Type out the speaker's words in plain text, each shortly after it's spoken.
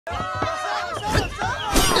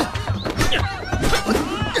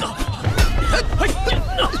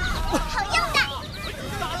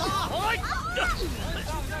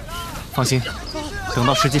放心，等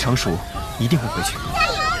到时机成熟，一定会回去。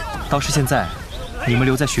倒是现在，你们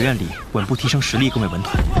留在学院里，稳步提升实力更为稳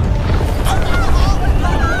妥。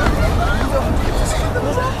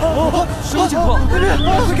什么情况？快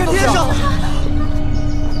看天上！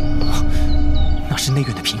那是内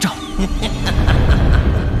院的屏障。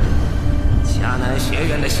迦南学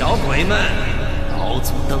院的小鬼们，老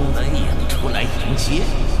祖登门也不出来迎接。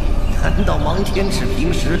难道芒天尺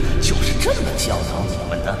平时就是这么教导你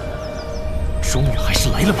们的？终于还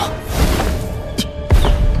是来了吗？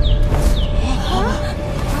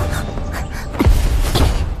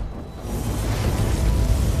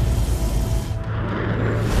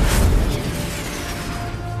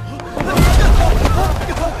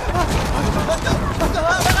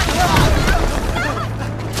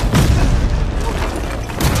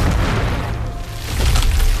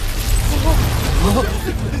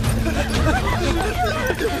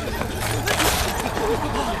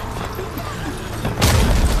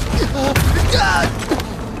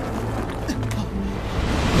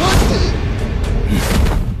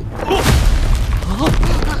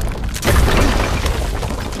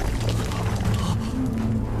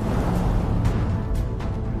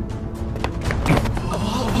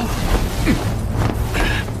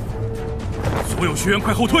所有学员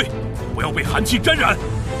快后退，不要被寒气沾染。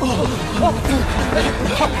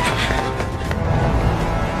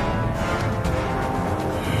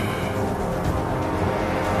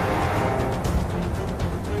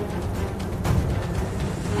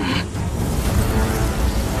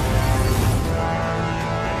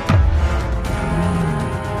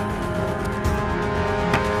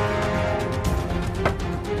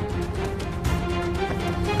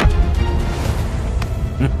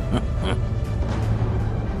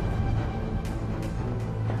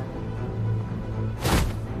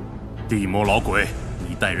地魔老鬼，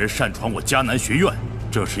你带人擅闯我迦南学院，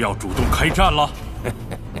这是要主动开战了？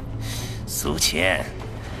苏谦，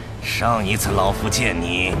上一次老夫见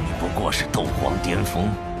你，你不过是斗皇巅峰，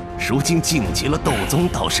如今晋级了斗宗，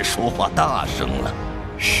倒是说话大声了。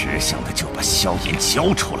识相的就把萧炎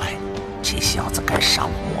交出来，这小子敢杀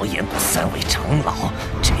我魔岩谷3位长老，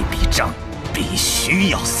这笔账必须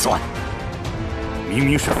要算。明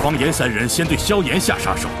明是方言3人先对萧炎下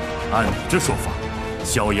杀手，按你这说法，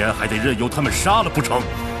萧炎还得任由他们杀了不成？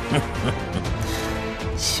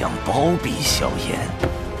想包庇萧炎，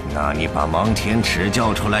那你把芒天尺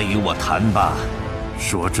叫出来与我谈吧。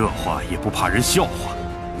说这话也不怕人笑话。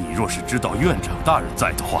你若是知道院长大人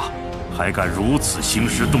在的话，还敢如此兴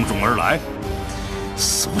师动众而来？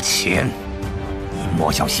苏谦，你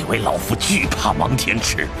莫要以为老夫惧怕芒天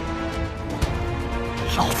尺。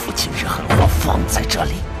老夫今日狠话放在这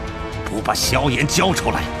里，不把萧炎交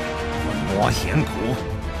出来，我魔岩谷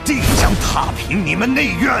定将踏平你们内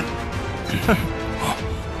院。哼，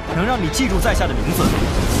能让你记住在下的名字，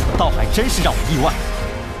倒还真是让我意外。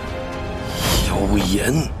萧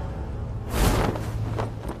炎，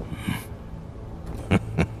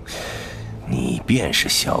你便是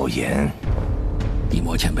萧炎。地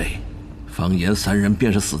魔前辈，方言3人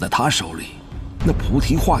便是死在他手里，那菩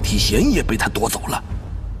提化体弦也被他夺走了。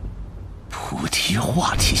菩提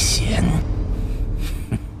化体弦，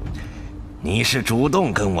你是主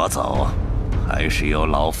动跟我走，还是由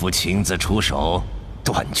老夫亲自出手，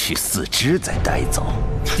断去4肢再带走？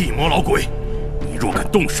地魔老鬼，你若敢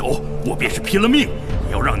动手，我便是拼了命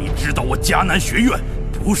也要让你知道，我迦南学院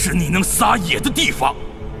不是你能撒野的地方。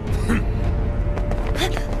哼！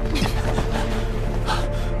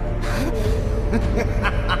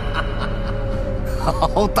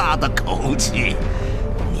好大的口气！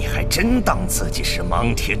你还真当自己是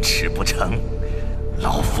芒天尺不成？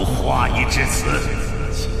老夫话已至此，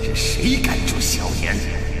今日谁敢助萧炎，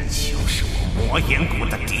就是我魔岩谷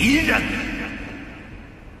的敌人。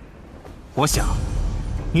我想，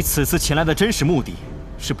你此次前来的真实目的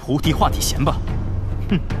是菩提化体弦吧？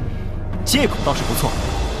哼，借口倒是不错，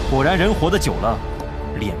果然人活得久了，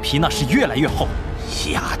脸皮那是越来越厚。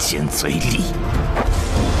牙尖嘴利。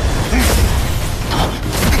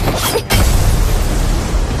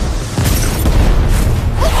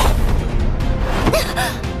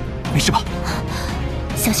没事吧？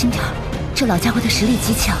小心点儿，这老家伙的实力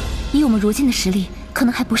极强，以我们如今的实力，可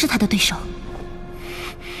能还不是他的对手。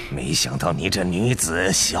没想到你这女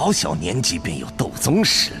子小小年纪便有斗宗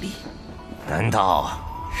实力，难道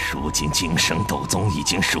如今晋升斗宗已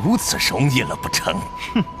经如此容易了不成？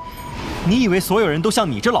哼，你以为所有人都像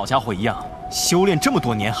你这老家伙一样，修炼这么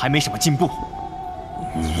多年还没什么进步？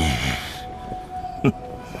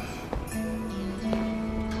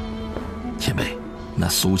前辈，那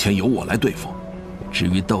苏谦由我来对付，至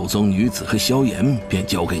于斗宗女子和萧炎，便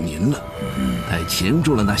交给您了。待擒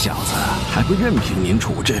住了那小子，还会任凭您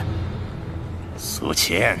处置。苏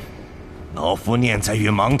谦，老夫念在与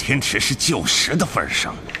芒天尺是旧识的份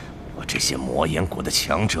上，我这些魔岩谷的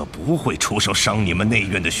强者不会出手伤你们内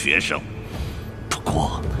院的学生。不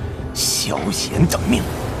过，萧炎的命，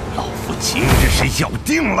老夫今日是要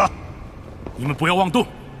定了。你们不要妄动，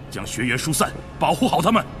将学员疏散，保护好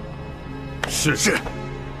他们。是。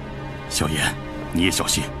萧炎，你也小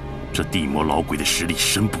心，这地魔老鬼的实力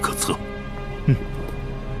深不可测。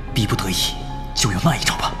逼不得已，就用那一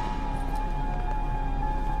招吧。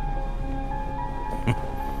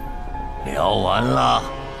聊完了。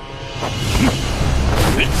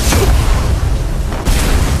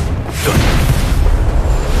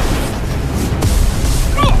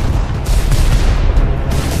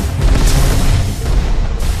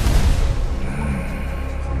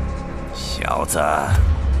小子，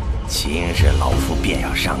今日老夫便要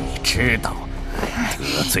让你知道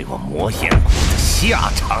得罪我魔岩谷的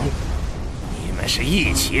下场。你们是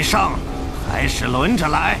一起上，还是轮着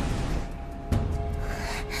来？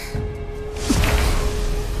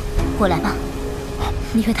我来吧，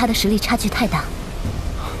你和他的实力差距太大。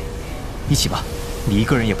一起吧，你一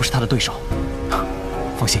个人也不是他的对手。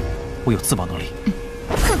放心，我有自保能力。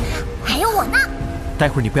哼，还有我呢。待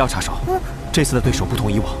会儿你不要插手，这次的对手不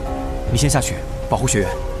同以往，你先下去保护学员。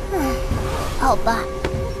好吧。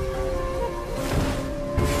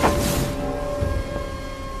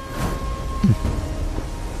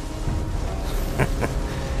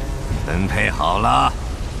分配好了。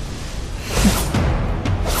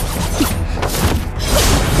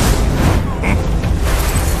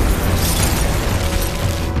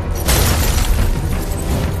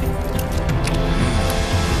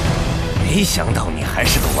没想到你还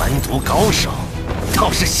是个完毒高手，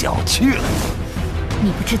倒是小觑了。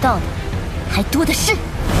你不知道的还多的是。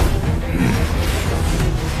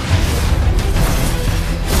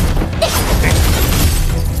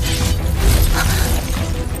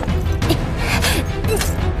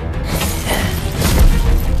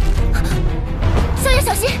萧炎，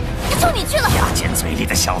小心，他冲你去了！牙尖嘴利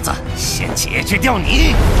的小子，先解决掉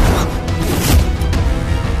你！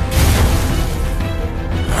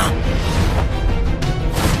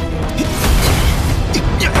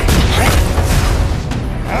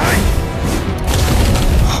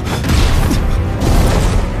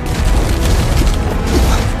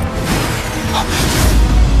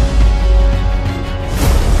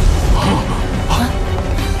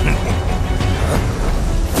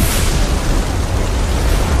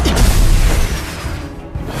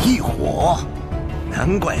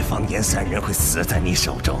难怪方言三人会死在你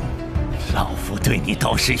手中，老夫对你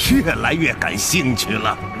倒是越来越感兴趣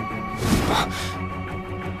了。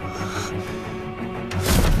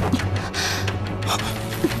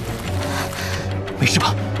没事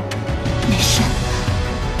吧？没事。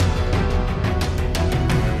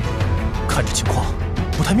看这情况，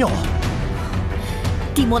不太妙啊。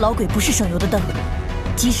地魔老鬼不是省油的灯，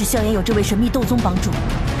即使萧炎有这位神秘斗宗帮助，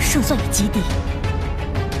胜算也极低。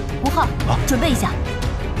吴昊，准备一下，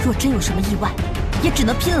若真有什么意外，也只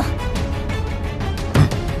能拼了。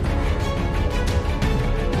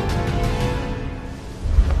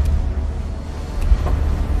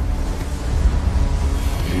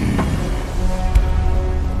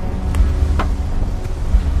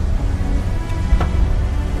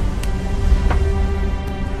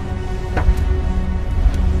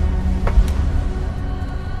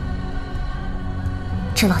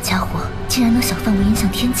这老家伙竟然能小范围影响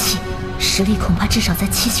天气，实力恐怕至少在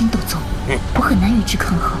7星斗宗，我很难与之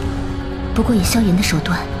抗衡。不过以萧炎的手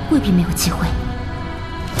段，未必没有机会。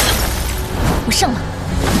我上了。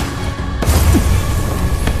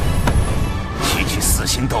区4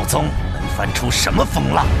星斗宗能翻出什么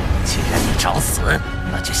风浪？既然你找死，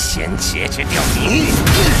那就先解决掉你。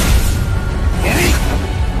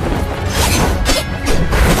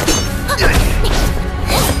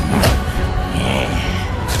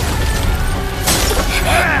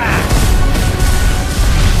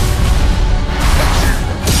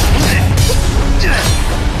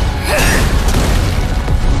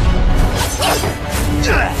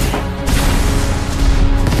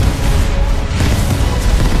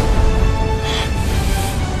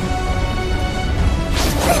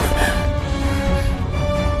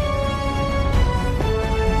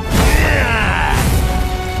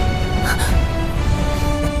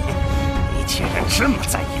这么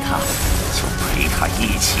在意他，就陪他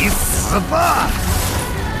一起死吧！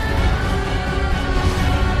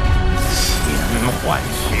千幻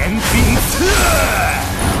玄冰刺。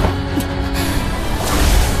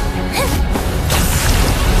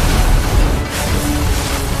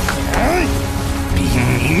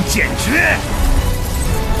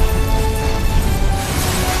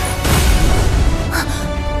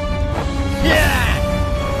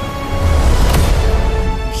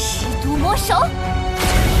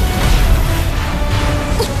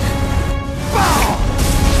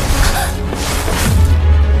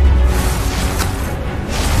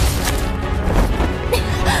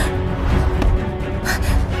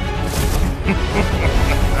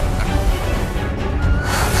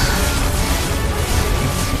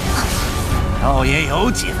有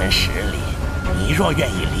几分实力，你若愿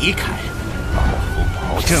意离开，老夫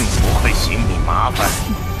保证不会寻你麻烦。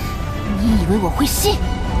你以为我会信？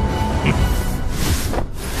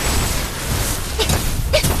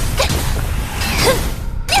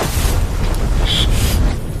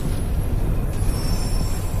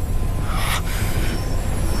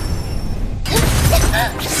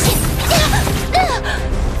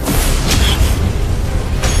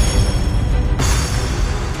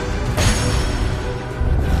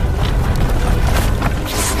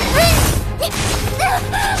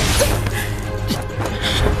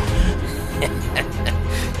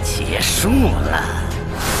结束了。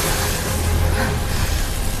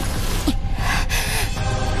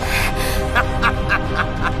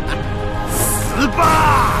死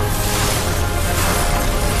吧！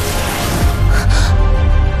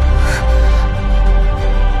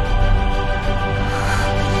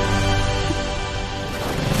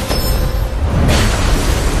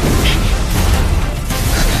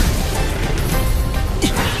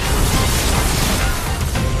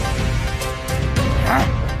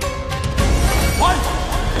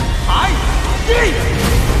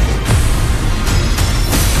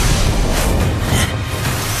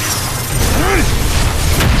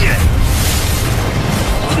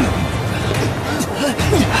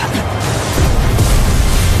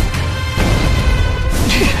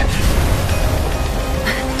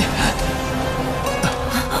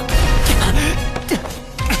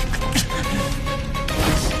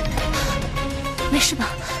没事吧？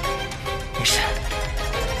没事。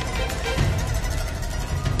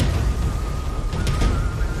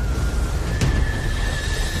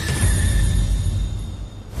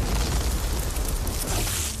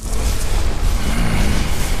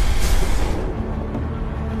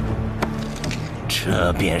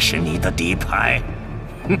这便是你的底牌，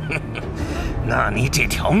那你这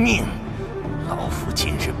条命，老夫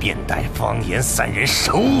今日便带方言三人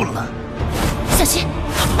收了。小心！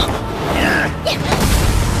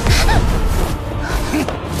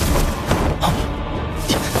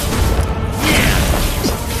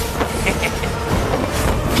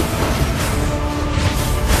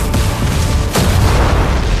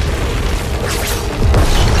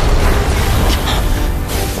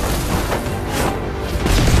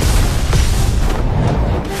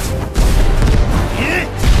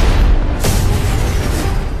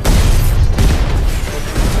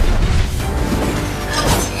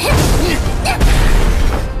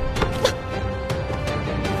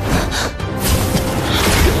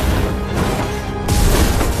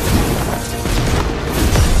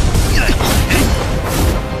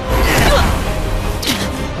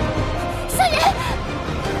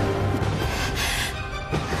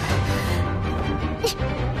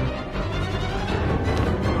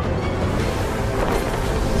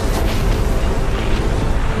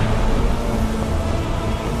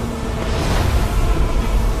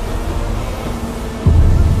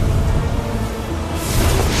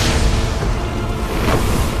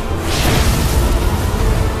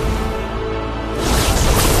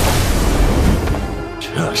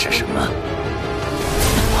这是什么？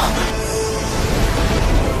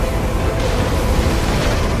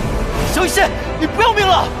萧炎，你不要命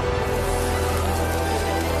了！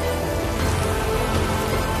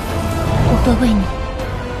我会为你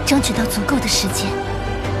争取到足够的时间。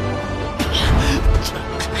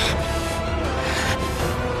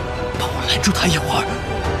帮我拦住他一会儿。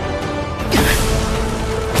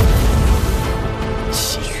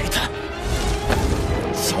其余的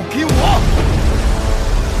交给我。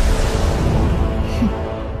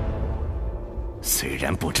虽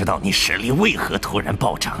然不知道你实力为何突然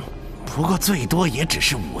暴涨，不过最多也只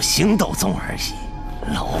是5星斗宗而已。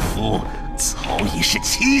老夫早已是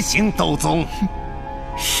7星斗宗。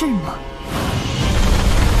是吗？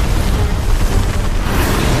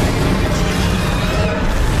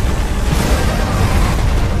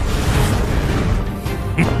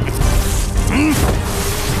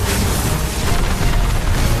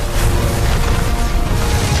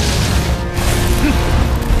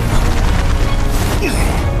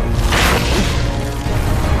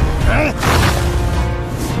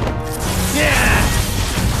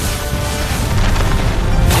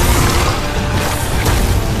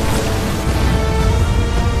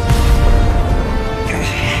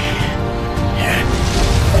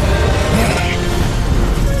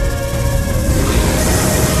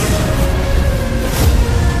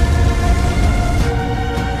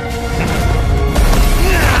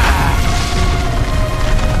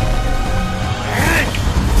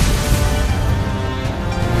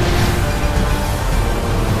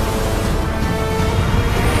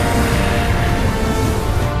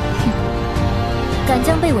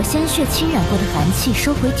我鲜血侵染过的寒气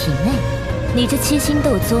收回体内，你这七星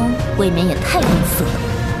斗宗未免也太吝啬了。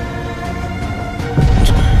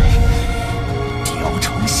雕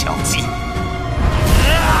虫小技！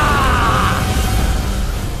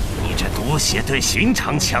你这毒血对寻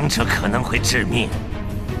常强者可能会致命，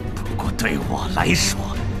不过对我来说，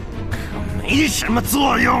可没什么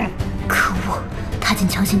作用。可恶！他竟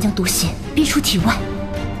强行将毒血逼出体外。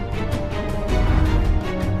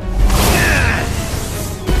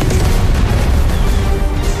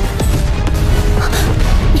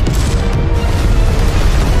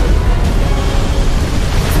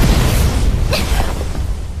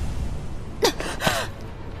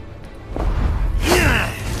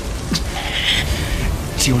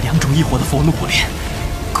 只有2种异火的佛怒火莲，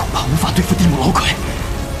恐怕无法对付地魔老鬼。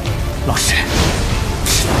老师，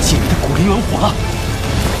是要借你的古灵冷火了。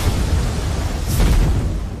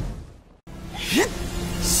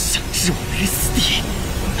想置我于死地，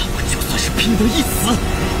那我就算是拼得一死，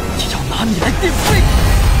也要拿你来垫背。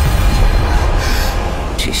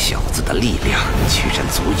这小子的力量居然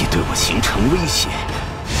足以对我形成威胁，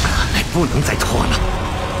看来不能再拖了。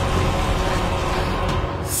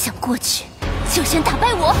想过去。 就先打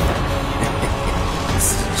败我！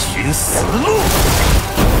自寻死路！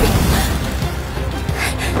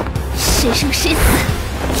谁生谁死，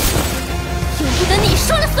由不得你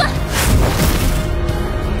说了算！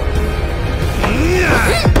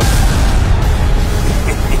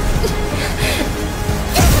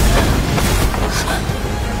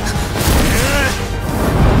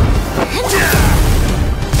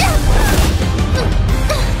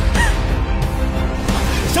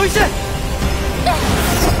小雨线！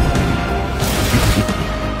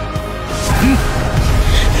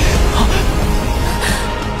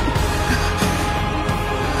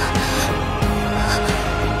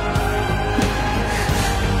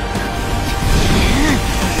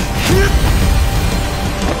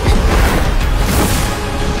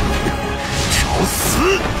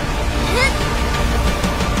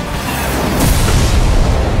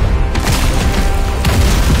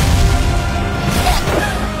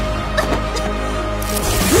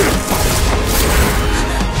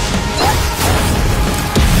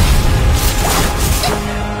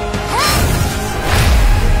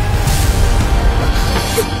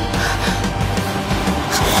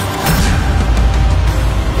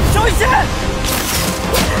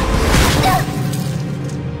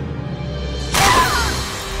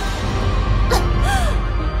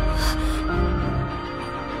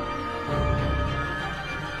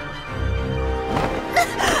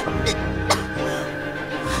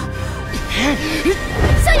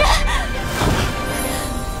 萧炎，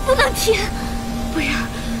不能停，不然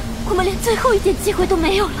我们连最后一点机会都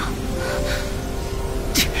没有了。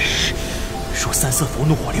若3色佛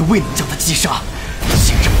怒火莲未能将他击杀，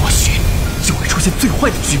显然或许就会出现最坏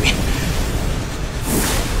的局面。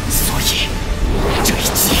所以这一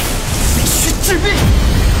击必须致命。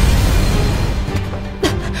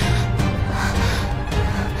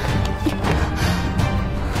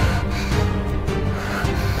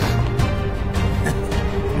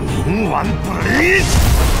 冥顽不灵！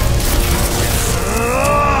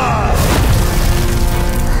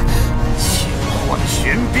千幻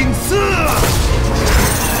玄冰刺！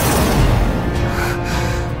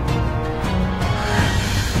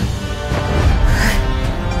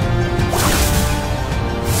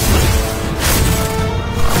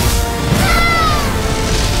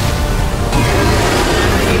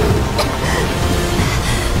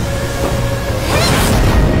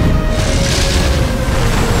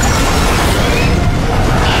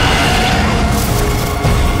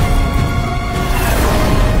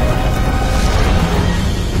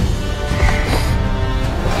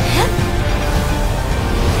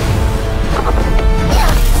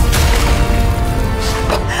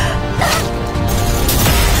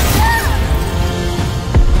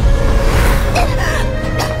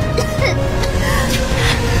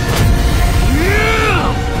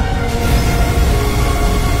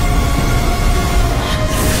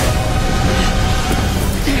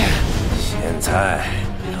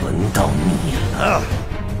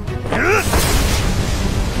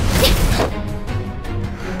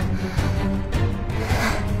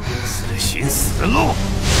死路，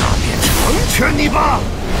那便成全你吧。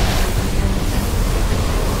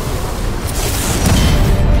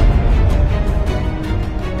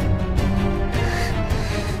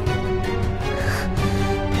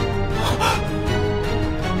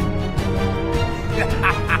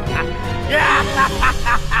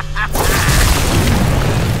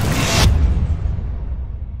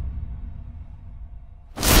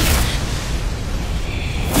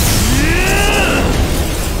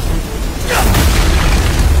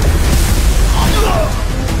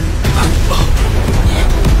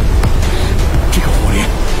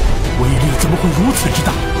如此之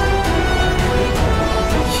大。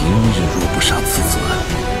今日若不杀此子，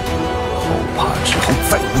后怕之后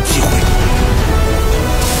再无机会。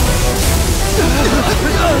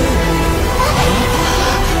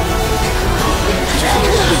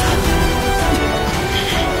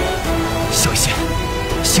萧炎，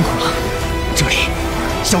辛苦了，这里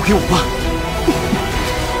交给我吧。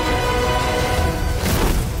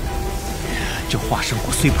这化生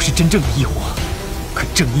火虽不是真正的异火，可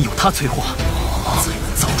正因有它催化，才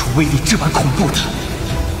能造出威力这般恐怖的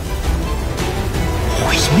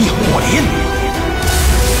毁灭火莲。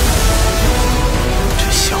这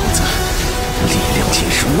小子力量竟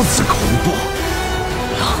是如此恐怖，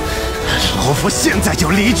老夫现在就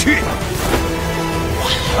离去。晚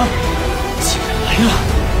了，既然来了，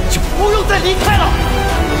就不用再离开了。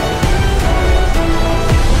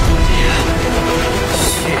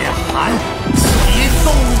血寒启动！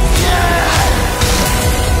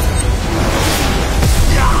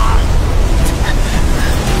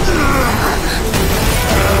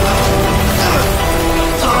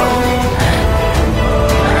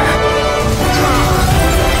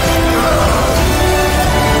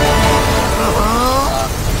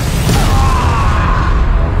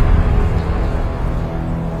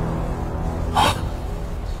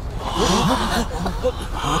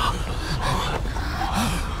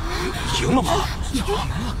赢了吗？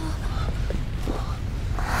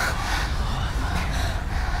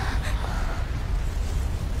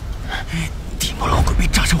地魔老鬼被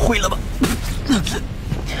炸成灰了吧？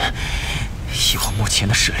以我目前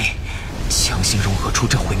的实力，强行融合出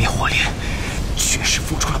这毁灭火莲，确实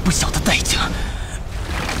付出了不小的代价。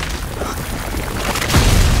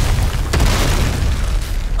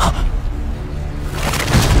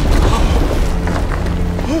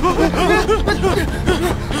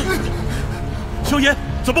萧炎，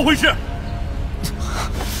怎么回事？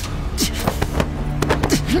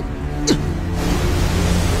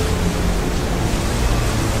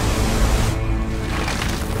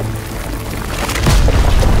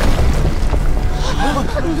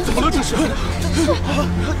怎么了？这是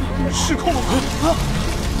失控了吗？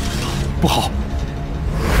不好！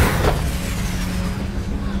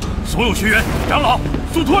所有学员、长老，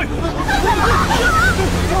速退！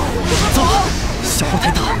走，小火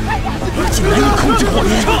太大，已经难以控制火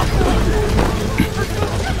焰。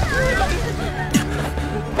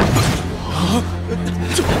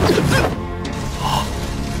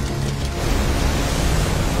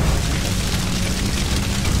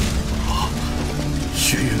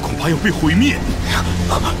学院恐怕要被毁灭。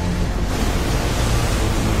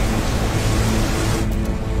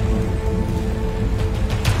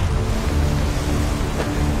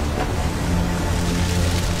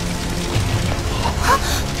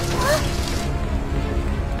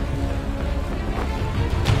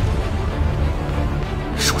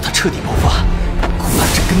彻底爆发，恐怕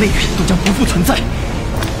整个内院都将不复存在，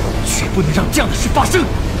绝不能让这样的事发生。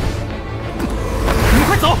你们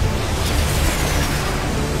快走！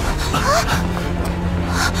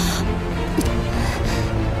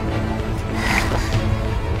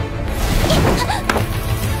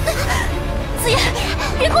子言，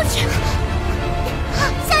别过去！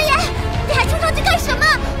萧炎，你还冲上去干什么？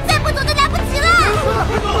再不走就来不及了！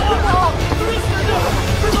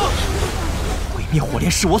毁灭火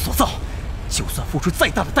莲是我所造，就算付出再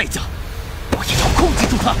大的代价，我也要控制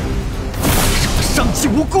住它，让它伤及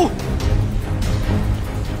无辜。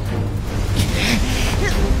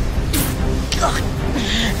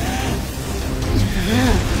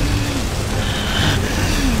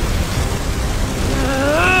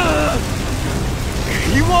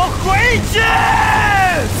给我回去！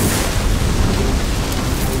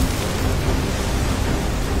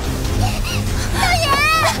萧炎！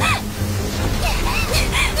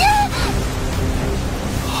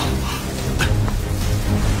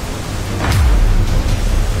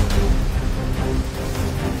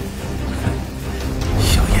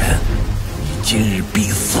萧炎，你今日必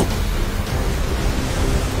死！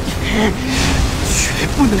绝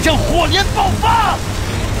不能让火莲爆发！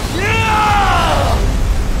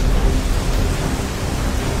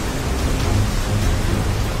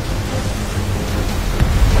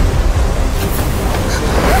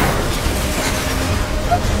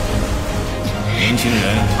年轻人，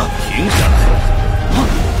停下来！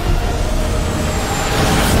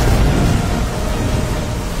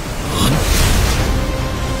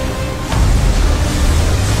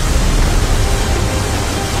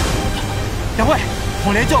两位，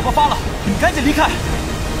火莲就要爆发了，你们赶紧离开！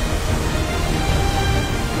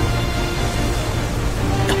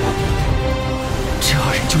这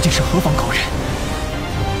二人究竟是何方高人？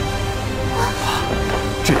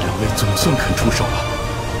这两位总算肯出手了。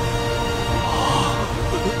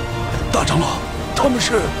大长老，他们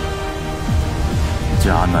是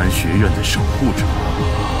迦南学院的守护者，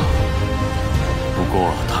不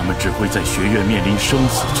过他们只会在学院面临生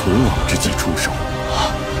死存亡之际出手。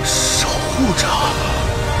守护者。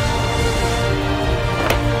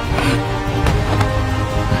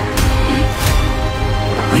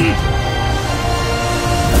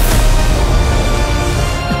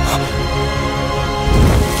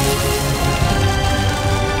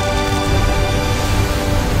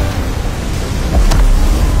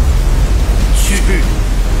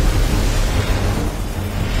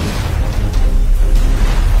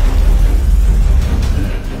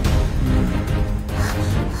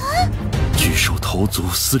巨兽头足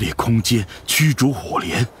撕裂空间，驱逐火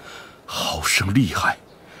莲，好生厉害！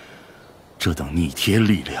这等逆天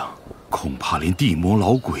力量，恐怕连地魔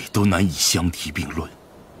老鬼都难以相提并论。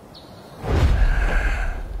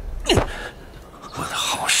我的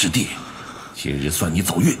好师弟，今日算你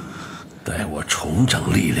走运，待我重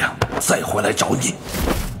整力量，再回来找你。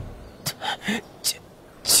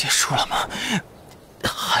结束了吗？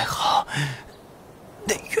还好，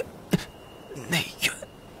内院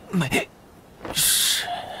没事。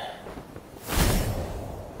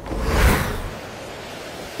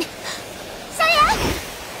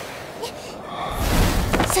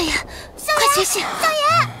萧炎，快觉醒！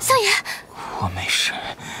萧炎，我没事，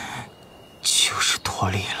就是脱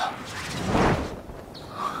力了。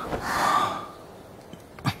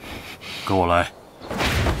跟我来。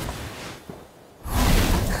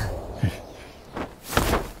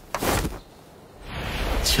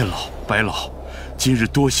千老、白老，今日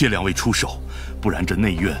多谢两位出手，不然这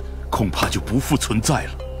内院恐怕就不复存在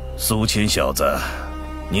了。苏谦小子，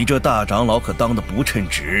你这大长老可当得不称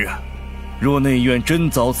职啊！若内院真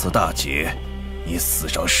遭此大劫，你死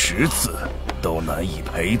上10次都难以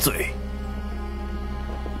赔罪。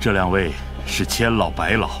这两位是千老、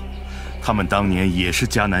白老，他们当年也是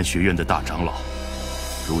迦南学院的大长老，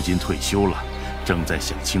如今退休了，正在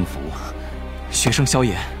享清福。学生萧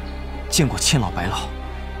炎见过千老白老，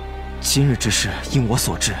今日之事因我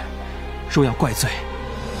所致，若要怪罪，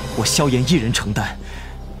我萧炎一人承担，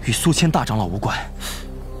与苏谦大长老无关。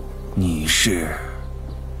你是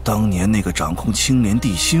当年那个掌控青莲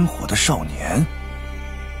地心火的少年？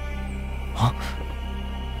啊！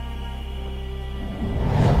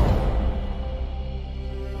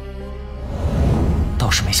倒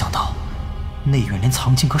是没想到，内院连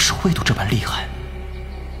藏经阁守卫都这般厉害。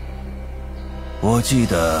我记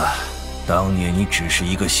得当年你只是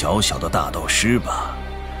一个小小的大斗师吧，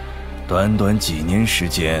短短几年时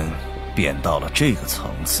间便到了这个层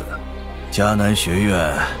次。迦南学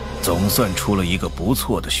院总算出了一个不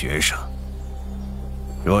错的学生，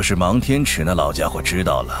若是芒天尺那老家伙知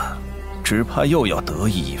道了，只怕又要得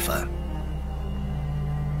意一番。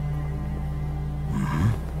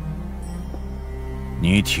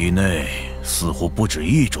你体内似乎不止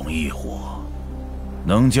一种异火，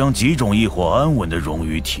能将几种异火安稳地融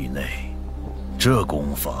于体内，这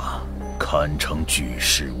功法堪称举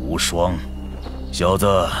世无双。小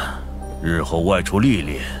子，日后外出历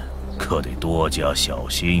练，可得多加小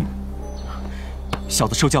心。小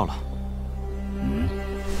子受教了。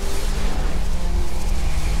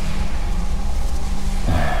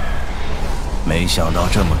没想到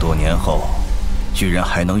这么多年后，居然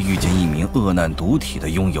还能遇见一名恶难毒体的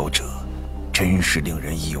拥有者，真是令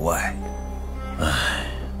人意外。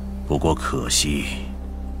不过可惜，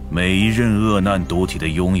每一任恶难毒体的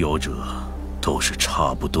拥有者都是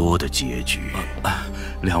差不多的结局。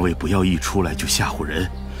两位不要一出来就吓唬人。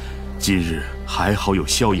今日还好有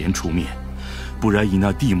萧炎出面，不然以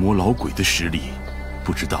那地魔老鬼的实力，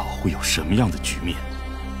不知道会有什么样的局面。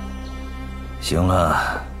行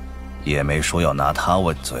了，也没说要拿他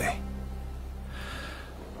问罪。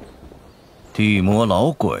地魔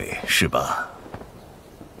老鬼是吧？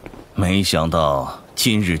没想到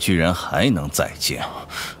今日居然还能再见。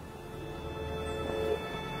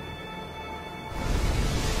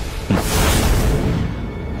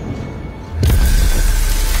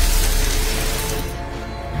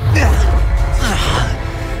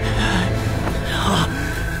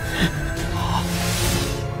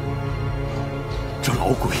这老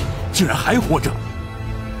鬼竟然还活着！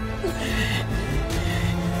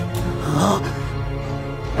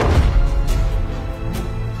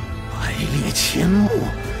百裂千木，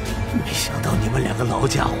没想到你们两个老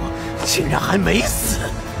家伙竟然还没死。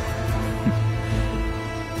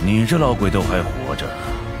你这老鬼都还活着，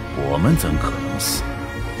我们怎可能死？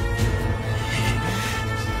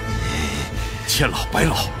千老、白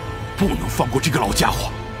老，不能放过这个老家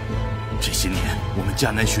伙！这些年，我们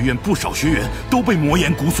迦南学院不少学员都被魔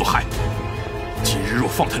岩谷所害。今日若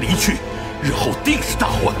放他离去，日后定是大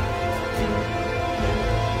患。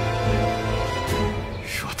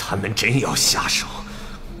若他们真要下手，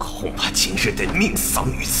恐怕今日得命丧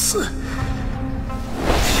于此。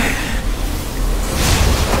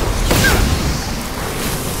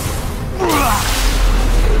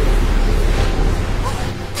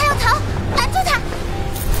他要逃，拦住他！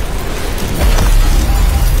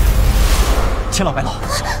千老白老，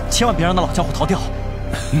千万别让那老家伙逃掉。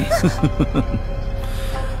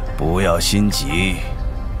不要心急，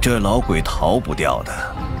这老鬼逃不掉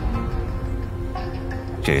的。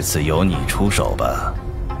这次由你出手吧。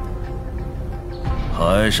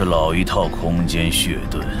还是老一套空间血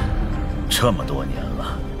盾，这么多年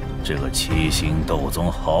了，这个七星斗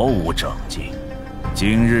宗毫无长进。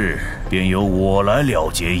今日便由我来了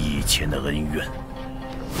结以前的恩怨。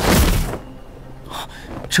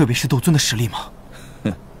这便是斗尊的实力吗？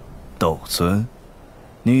哼，斗尊？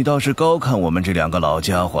你倒是高看我们这两个老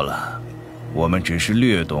家伙了。我们只是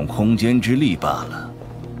略懂空间之力罢了，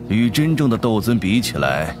与真正的斗尊比起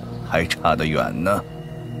来，还差得远呢。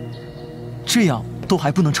这样都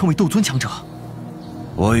还不能称为斗尊强者？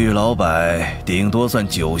我与老柏顶多算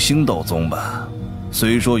9星斗宗吧，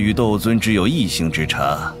虽说与斗尊只有1星之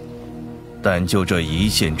差，但就这一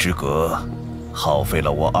线之隔，耗费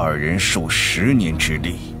了我2人数10年之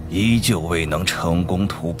力，依旧未能成功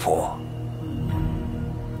突破。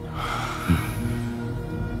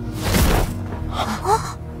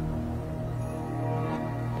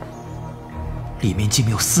里面竟没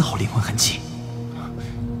有丝毫灵魂痕迹。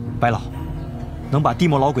白老，能把地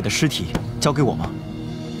魔老鬼的尸体交给我吗？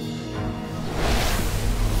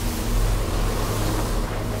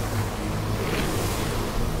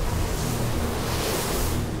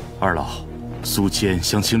二老，苏谦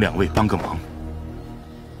想请2位帮个忙。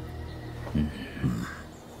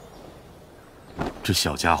这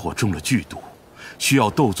小家伙中了剧毒，需要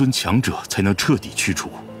斗尊强者才能彻底驱除。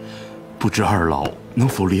不知二老能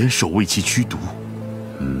否联手为其驱毒？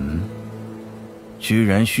居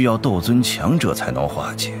然需要斗尊强者才能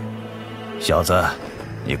化解。小子，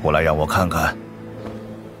你过来让我看看。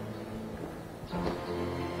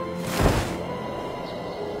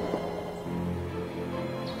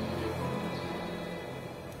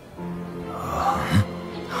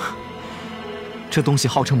这东西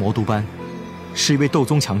号称魔毒斑，是一位斗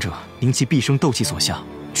宗强者凝其毕生斗气所下，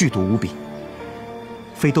剧毒无比，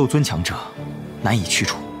非斗尊强者难以驱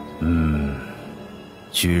除。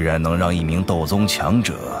居然能让一名斗宗强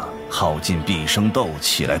者耗尽毕生斗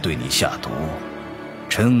气来对你下毒，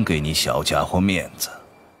真给你小家伙面子。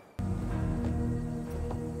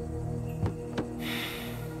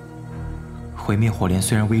毁灭火莲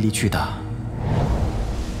虽然威力巨大，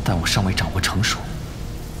但我尚未掌握成熟。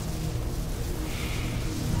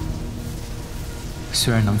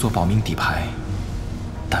虽然能做保命底牌，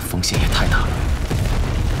但风险也太大了。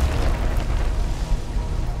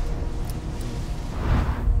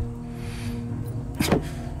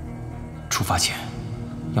出发前，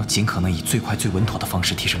要尽可能以最快最稳妥的方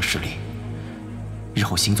式提升实力，日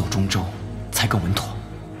后行走中州才更稳妥。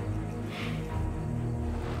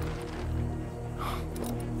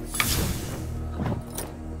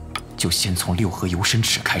就先从6合游身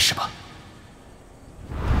尺开始吧。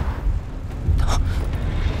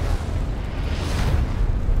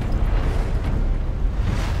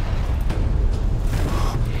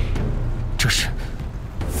这是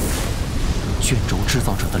卷轴制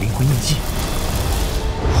造者的灵魂印记。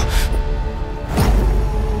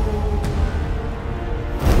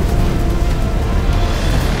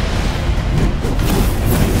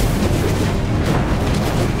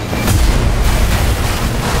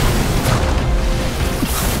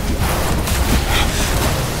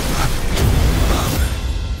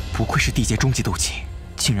不愧是地界终极斗技，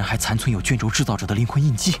竟然还残存有卷轴制造者的灵魂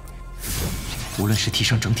印记。无论是提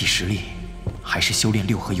升整体实力，还是修炼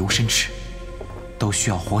6合游身尺，都需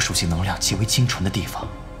要火属性能量极为精纯的地方。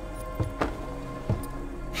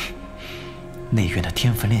内院的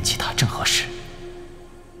天焚炼气塔正合适。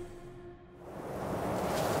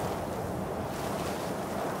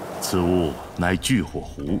此物乃聚火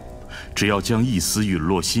壶，只要将一丝陨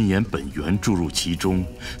落心炎本源注入其中，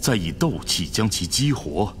再以斗气将其激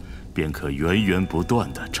活，便可源源不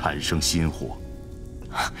断地产生心火。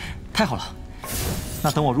太好了，那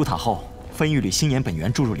等我入塔后，分一缕心炎本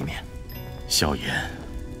源注入里面。萧炎，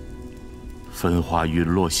分化陨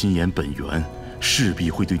落心炎本源，势必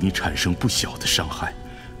会对你产生不小的伤害，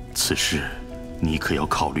此事你可要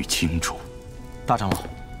考虑清楚。大长老，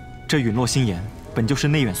这陨落心炎本就是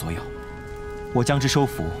内院所有，我将之收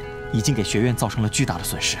服，已经给学院造成了巨大的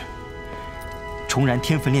损失。重燃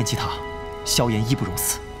天焚炼气塔，萧炎义不容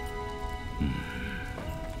辞。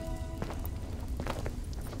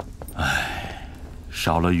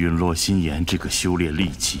少了陨落心炎这个修炼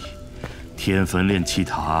利器，天焚炼气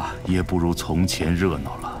塔也不如从前热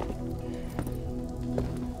闹了。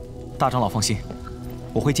大长老放心，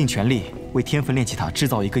我会尽全力为天焚炼气塔制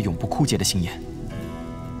造一个永不枯竭的心炎。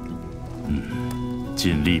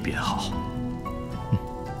尽力便好。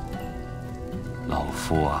老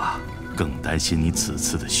夫啊，更担心你此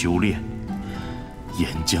次的修炼。岩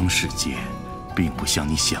浆世界，并不像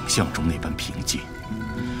你想象中那般平静。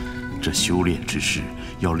这修炼之事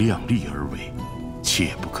要量力而为，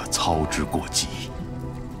切不可操之过急。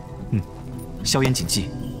萧炎谨记，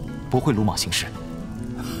不会鲁莽行事。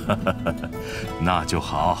那就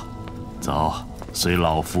好，走，随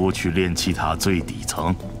老夫去炼气塔最底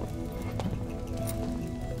层。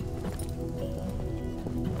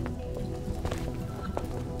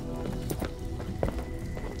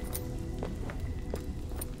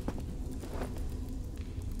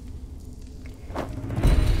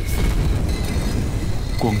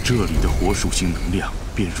光这里的火属性能量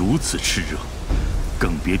便如此炽热，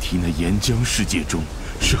更别提那岩浆世界中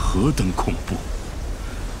是何等恐怖。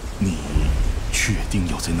你确定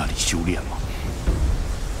要在那里修炼吗？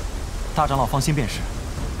大长老放心便是，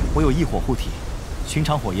我有异火护体，寻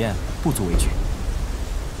常火焰不足为惧。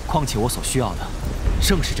况且我所需要的，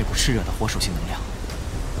正是这股炽热的火属性能量。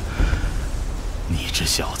你这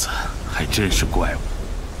小子还真是怪物。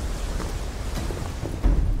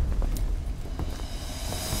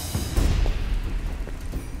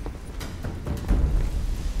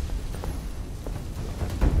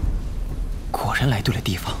果然来对了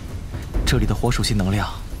地方，这里的火属性能量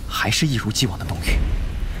还是一如既往的浓郁。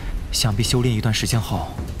想必修炼一段时间后，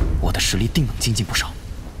我的实力定能精进不少。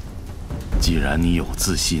既然你有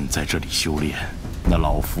自信在这里修炼，那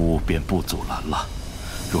老夫便不阻拦了。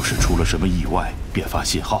若是出了什么意外，便发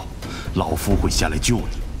信号，老夫会下来救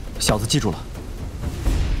你。小子记住了。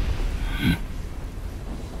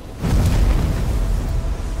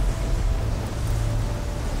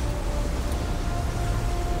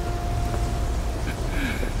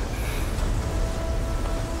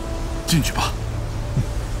进去吧。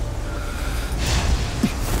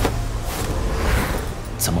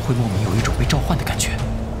怎么会莫名有一种被召唤的感觉？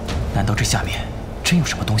难道这下面真有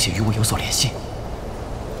什么东西与我有所联系？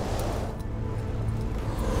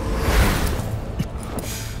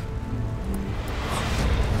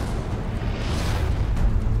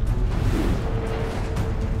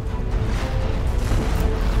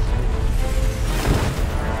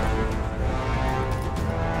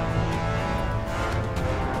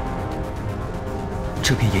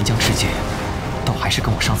这片岩浆世界，倒还是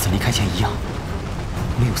跟我上次离开前一样，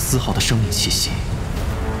没有丝毫的生命气息，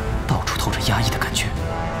到处透着压抑的感觉。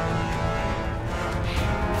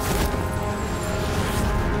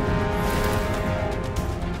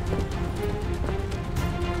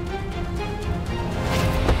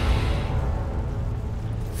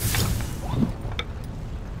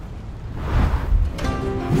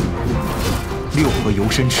六合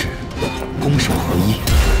游身尺，攻守合一，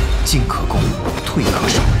进可攻，退可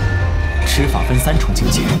守。持法分3重境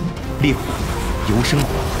界：烈火、游身火、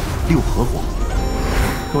六合火。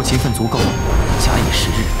若勤奋足够，假以时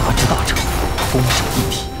日达至大成，攻守一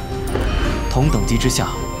体。同等级之下，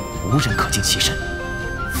无人可近其身。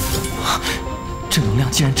这能量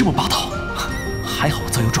竟然这么霸道，还好我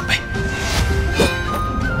早有准备。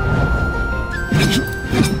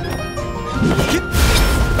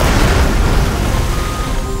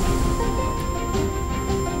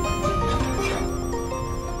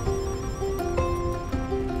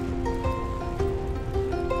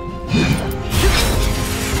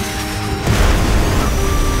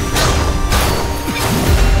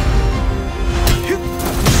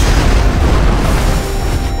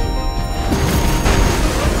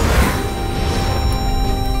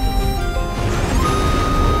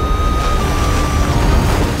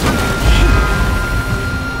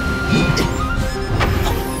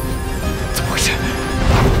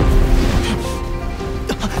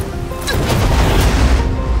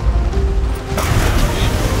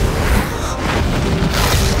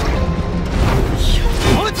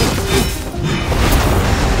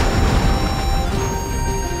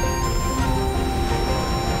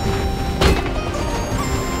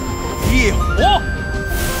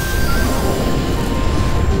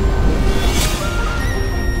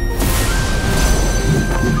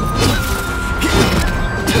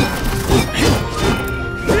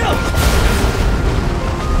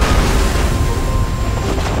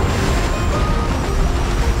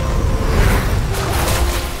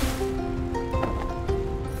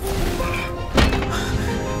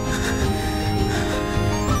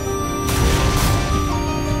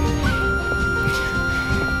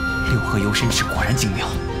身尺果然精妙。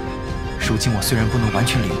如今我虽然不能完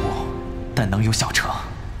全领悟，但能有小成，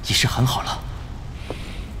已是很好了。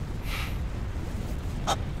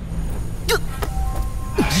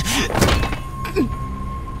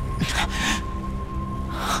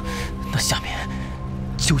那下面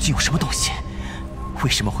究竟有什么东西？为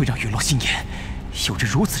什么会让陨落心炎有着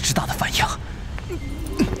如此之大的反应？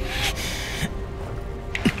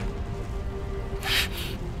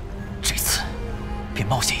这次便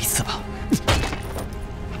冒险一次吧，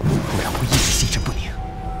不然会一直心神不宁。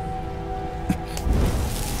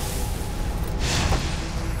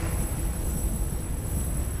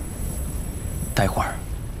待会儿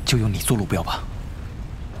就由你做路标吧。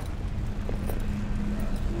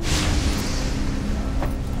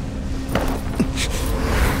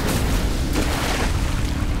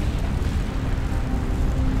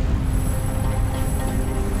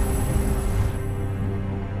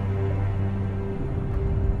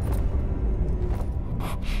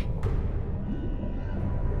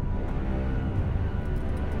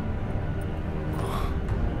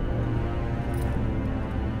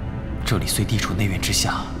这里虽地处内院之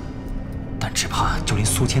下，但只怕就连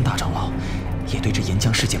苏谦大长老也对这岩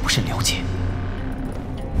浆世界不甚了解。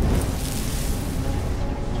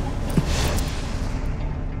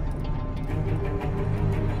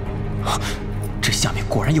这下面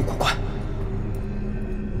果然有古怪。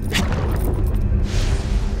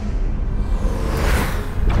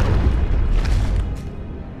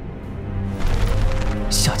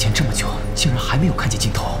下潜这么久，竟然还没有看见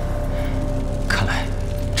尽头。看来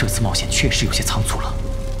这次冒险确实有些仓促了。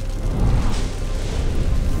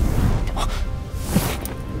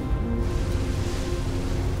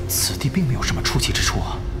此地并没有什么出奇之处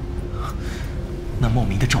啊。那莫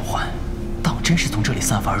名的召唤，当真是从这里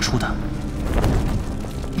散发而出的？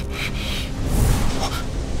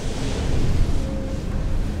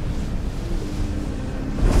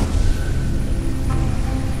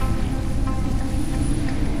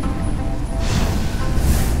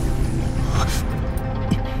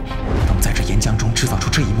制造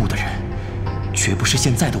出这一幕的人，绝不是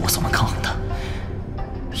现在的我所能抗衡的。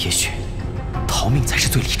也许逃命才是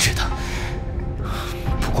最理智的，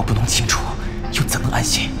不过不能清楚，又怎能安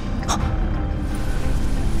心？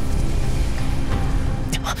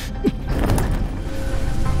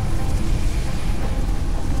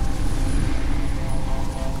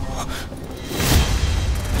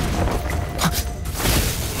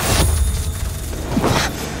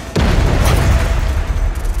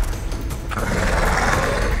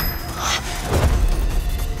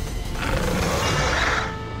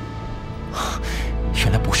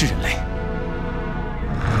原来不是人类。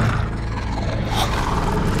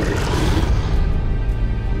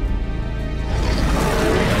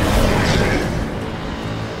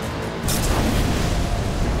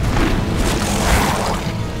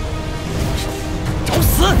找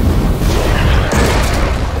死！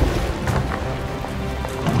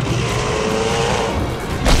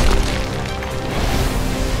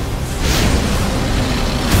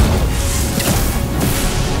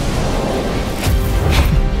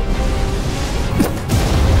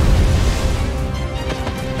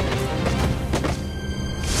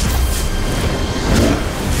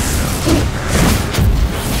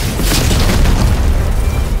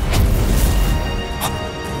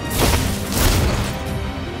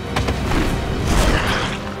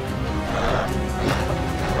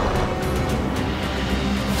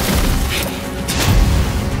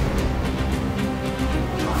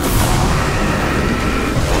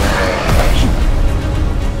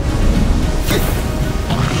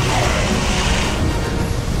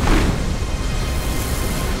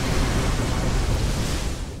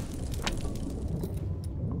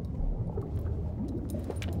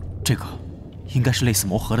这个应该是类似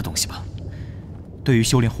魔核的东西吧？对于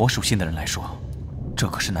修炼火属性的人来说，这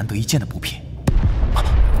可是难得一见的补品。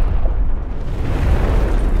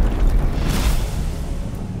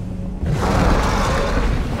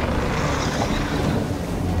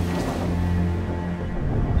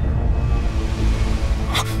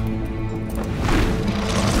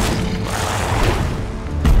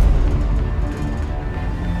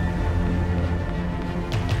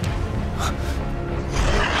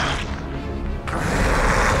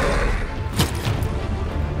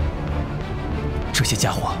这些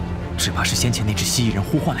家伙只怕是先前那只蜥蜴人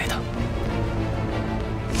呼唤来的。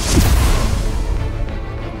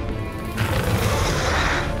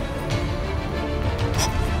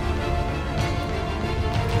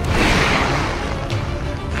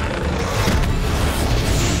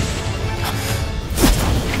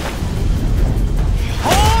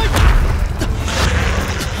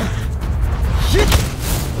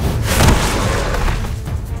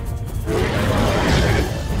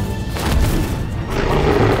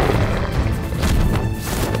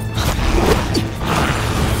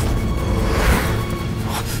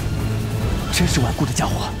固的家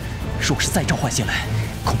伙，若是再召唤进来，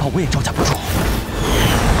恐怕我也招架不住。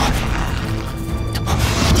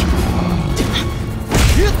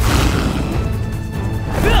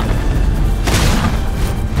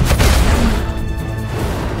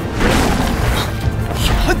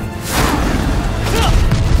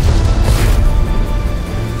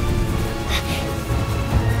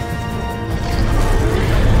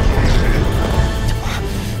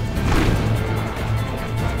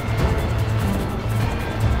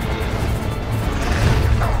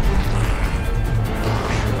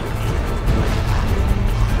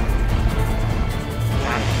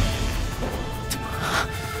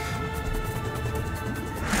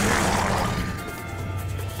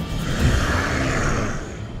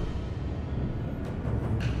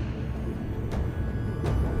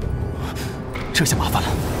这下麻烦了。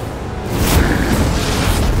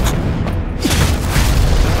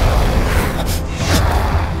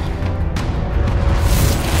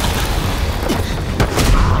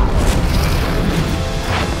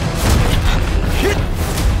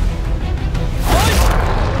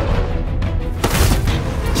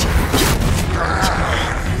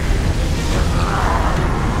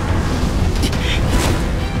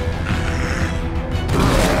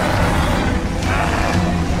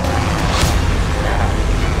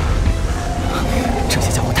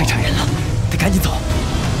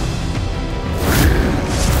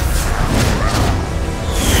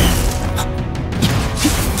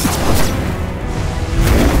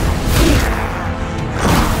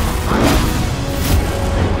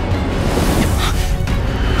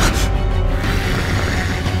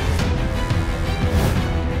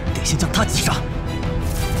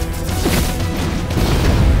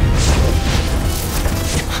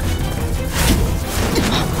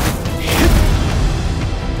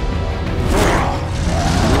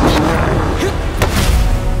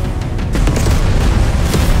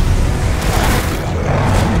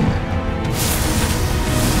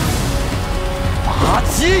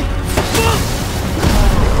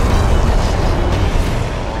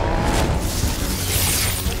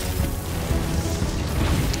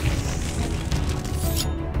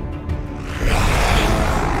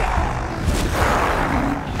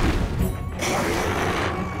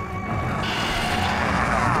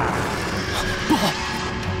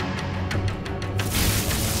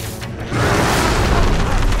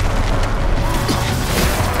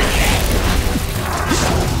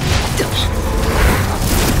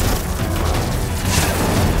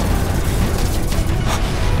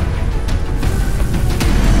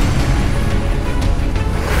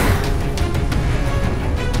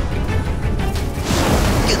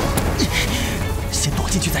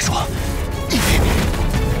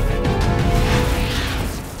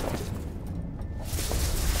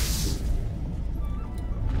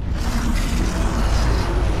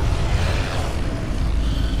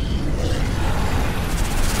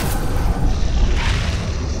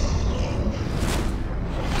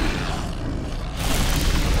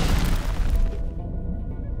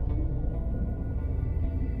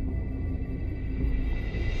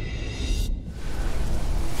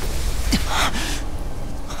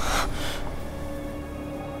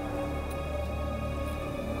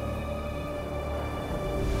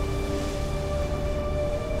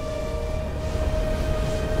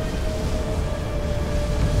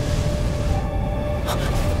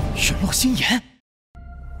陨落星岩，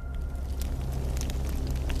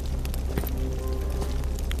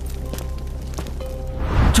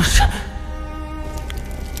这是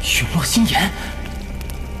陨落星岩。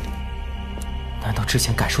难道之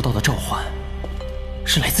前感受到的召唤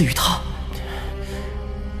是来自于他？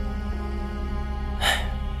唉，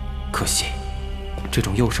可惜这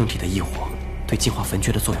种幼生体的异火对净化焚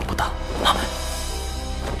诀的作用不大。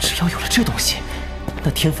只要有了这东西，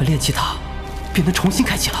那天焚炼气塔便能重新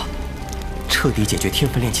开启了，彻底解决天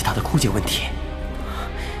焚炼气塔的枯竭问题，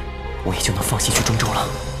我也就能放心去中州了。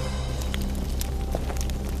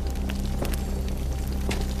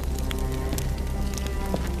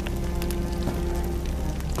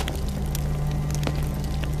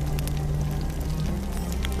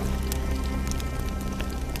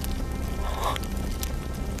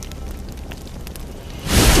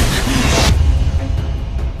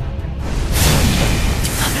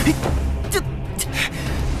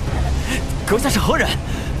阁下是何人？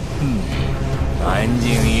安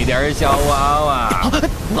静一点，小娃娃，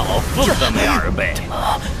老夫可没二辈。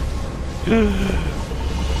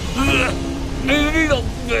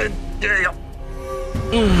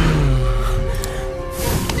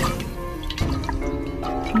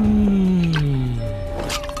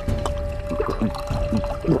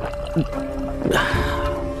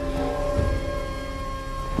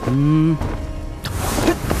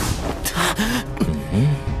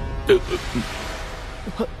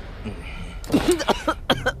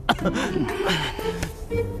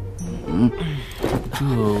这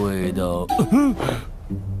味道，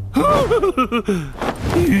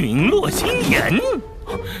陨落心炎，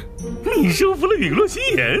你收服了陨落心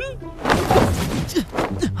炎。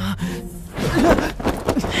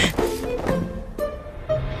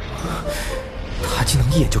他竟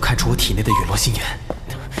能一眼就看出我体内的陨落心炎。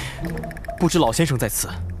不知老先生在此，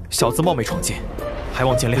小子冒昧闯进，还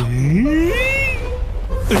望见谅。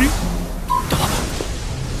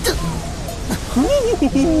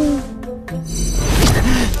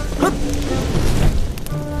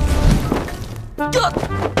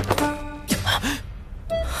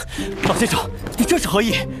老先生，你这是何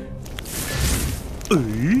意？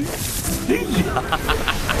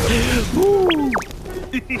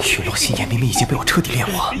陨落心炎明明已经被我彻底炼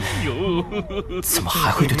化，怎么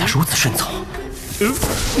还会对他如此顺从？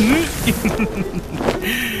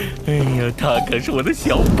哎呀，他可是我的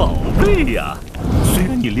小宝贝呀！虽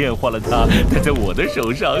然你炼化了他，但在我的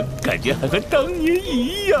手上，感觉还和当年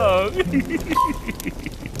一样。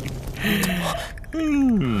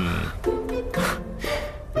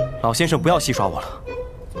老先生不要戏耍我了。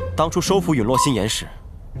当初收服陨落心炎时，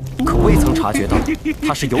可未曾察觉到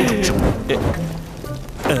他是有种之物。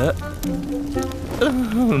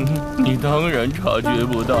你当然察觉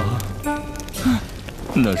不到，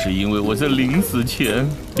那是因为我在临死前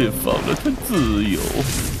便放了他自由。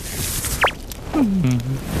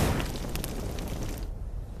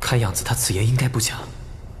看样子他此言应该不假。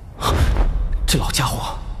这老家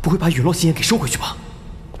伙不会把陨落心炎给收回去吧？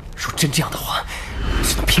若真这样的话，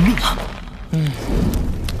只能拼命了。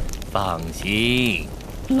放心，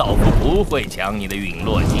老夫不会抢你的陨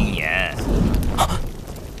落心炎。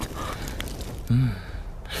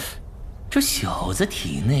这小子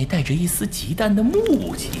体内带着一丝极淡的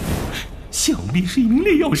木气，想必是一名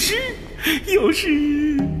炼药师。要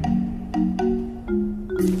是……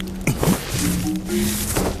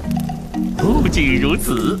不仅如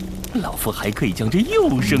此，老夫还可以将这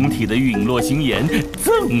幼生体的陨落心炎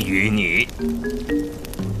赠予你。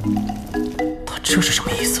他这是什么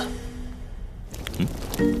意思？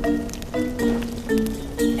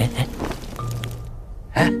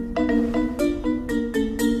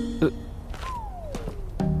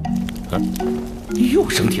幼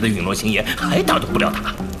生体的陨落心炎还打动不了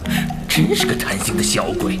他，真是个贪心的小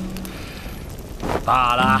鬼。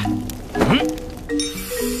罢了，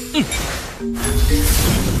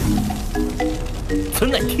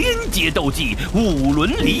曾按天阶斗技5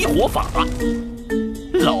轮离火法，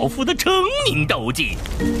老夫的成名斗技，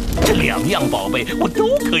这2样宝贝我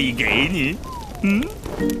都可以给你。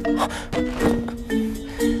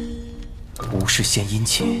无事献殷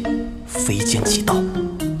勤，非奸即盗。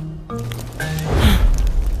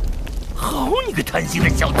好你个贪心的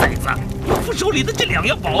小崽子！老夫手里的这2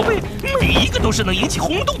样宝贝，每一个都是能引起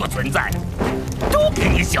轰动的存在，都给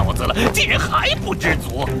你小子了，竟然还不知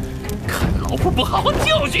足！看老夫不好好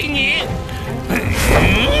教训你！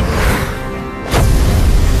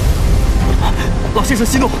老先生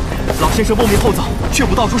息怒，老先生梦灭后早，却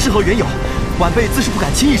不道出是何缘由，晚辈自是不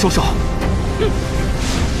敢轻易收手。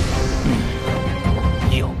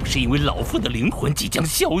要不是因为老夫的灵魂即将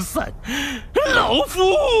消散，老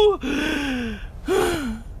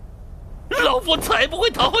夫才不会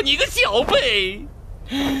讨好你一个小辈。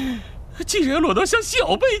竟然落到向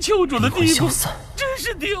小辈求助的地步，消散，真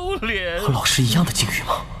是丢脸。和老师一样的境遇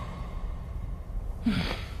吗？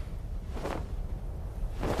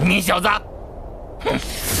你小子，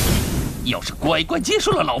要是乖乖接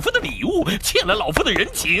受了老夫的礼物，欠了老夫的人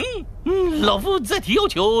情，老夫再提要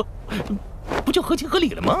求，不就合情合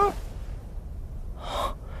理了吗？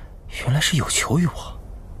原来是有求于我。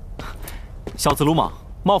小子鲁莽，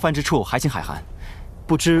冒犯之处还请海涵，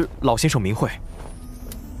不知老先生名讳？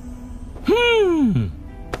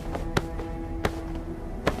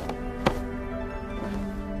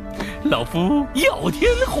老夫耀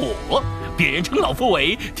天火，别人称老夫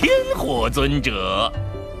为天火尊者。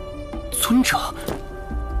尊者，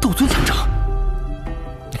斗尊尊者。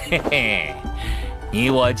嘿嘿，你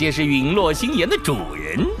我皆是陨落心炎的主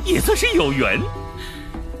人，也算是有缘。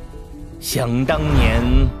想当年，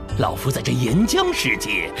老夫在这岩浆世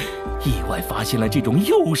界，意外发现了这种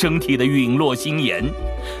幼生体的陨落心炎，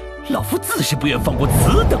老夫自是不愿放过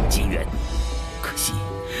此等机缘。可惜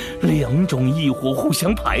2种异火互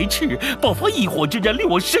相排斥，爆发异火之战，令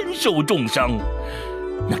我身受重伤。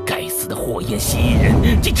那该死的火焰蜥蜴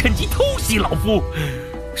人竟趁机偷袭老夫，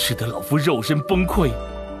使得老夫肉身崩溃。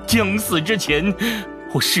将死之前，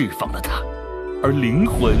我释放了他，而灵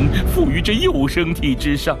魂附于这幼生体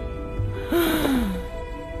之上。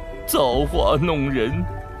造化弄人，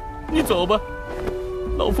你走吧，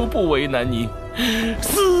老夫不为难你，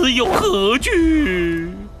死有何惧？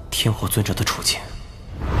天火尊者的处境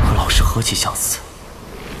和老师何其相似，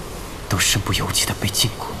都身不由己的被禁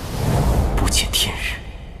锢，不见天日。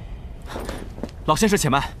老先生且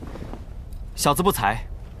慢，小子不才，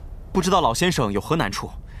不知道老先生有何难处，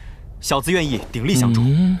小子愿意鼎力相助。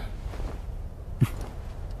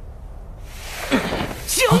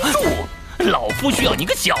相助？老夫需要你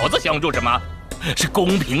个小子相助什么？是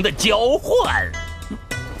公平的交换。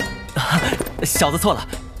小子错了，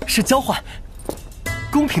是交换，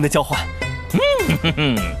公平的交换。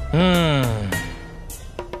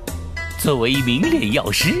作为一名炼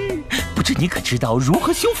药师，不知你可知道如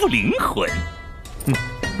何修复灵魂？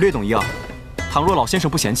略懂一二。倘若老先生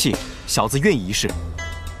不嫌弃，小子愿意一试。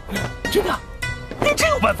真的？你真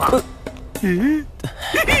有办法？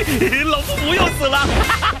老夫不用死了，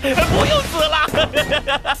不用死了！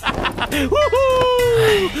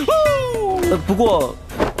不过，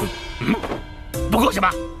不过什么？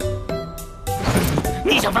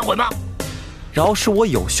你想反悔吗？饶是我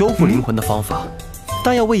有修复灵魂的方法，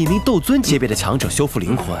但要为一名斗尊级别的强者修复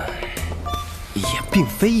灵魂，也并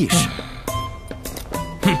非易事。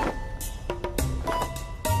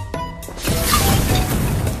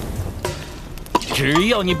只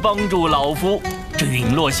要你帮助老夫，这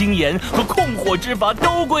陨落星炎和控火之法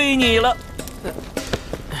都归你了。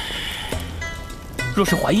若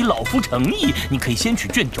是怀疑老夫诚意，你可以先取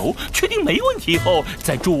卷轴，确定没问题后，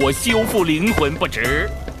再助我修复灵魂，不迟。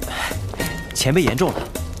前辈言重了，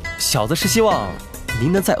小子是希望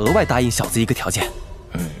您能再额外答应小子一个条件。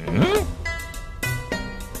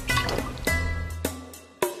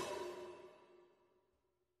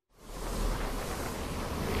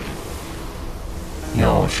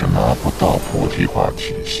要是拿不到菩提化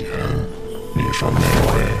体弦，你说那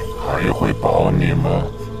位还会保你吗？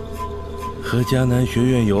和迦南学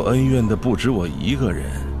院有恩怨的不止我一个人，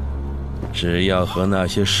只要和那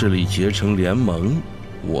些势力结成联盟，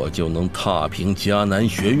我就能踏平迦南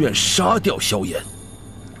学院，杀掉萧炎。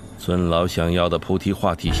尊老想要的菩提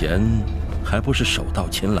化体弦，还不是手到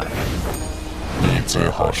擒来？你最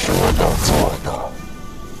好说到做到，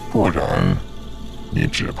不然你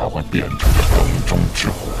只怕会变成城中之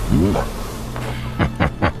魂了。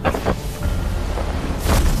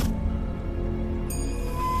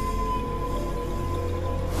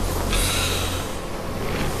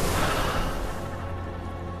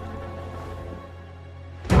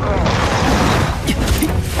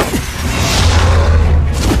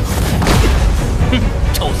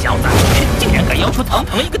臭小子，竟然敢要出堂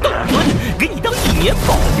堂一个斗尊，给你当1年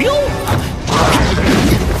保镖！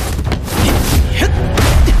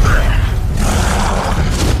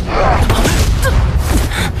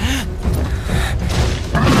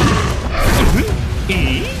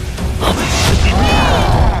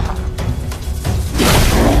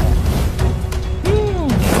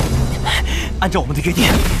按照我们的约定，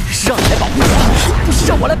让你来保护我，不是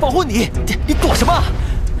让我来保护你。你躲什么？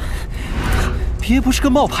别不是个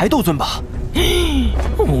冒牌斗尊吧？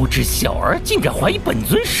无知小儿竟敢怀疑本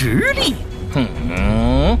尊实力！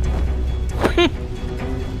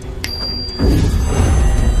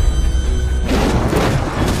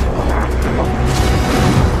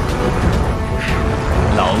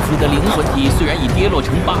老夫的灵魂体虽然已跌落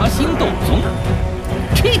成8星斗宗，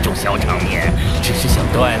这种小场面只是想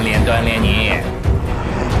锻炼锻炼你。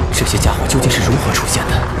这些家伙究竟是如何出现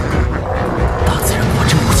的？大自然果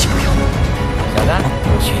真无奇不有。小子，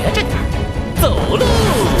学着点，走喽！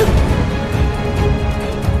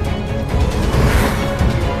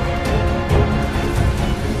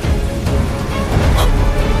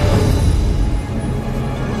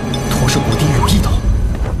驼蛇谷地狱有异动，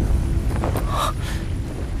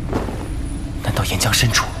难道岩浆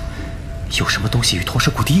深处有什么东西与驼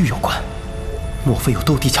蛇谷地狱有关？莫非有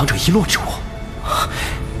斗帝强者遗落之物？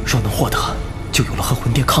若能获得，就有了和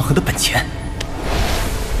魂殿抗衡的本钱。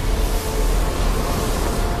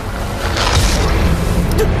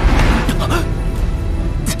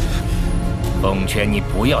奉劝你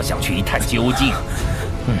不要想去一探究竟。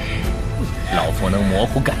老夫能模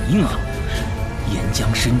糊感应到，岩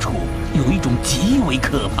浆深处有一种极为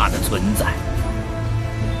可怕的存在，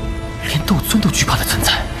连斗尊都惧怕的存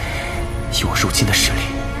在。以我如今的实力，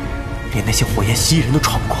连那些火焰蜥蜴人都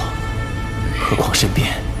闯不过，何况身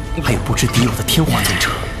边还有不知敌友的天火尊者。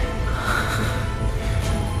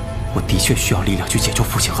我的确需要力量去解救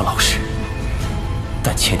父亲和老师，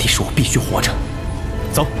但前提是我必须活着。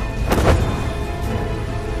走。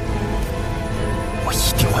我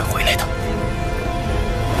一定会回来的。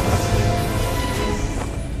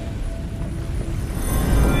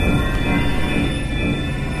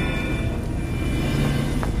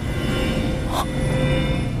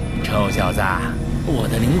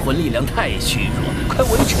魂力量太虚弱，快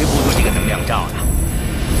维持不住这个能量罩了。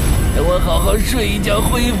等我好好睡一觉，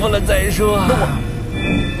恢复了再说。那我……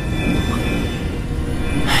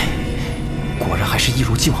唉，果然还是一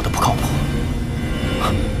如既往的不靠谱。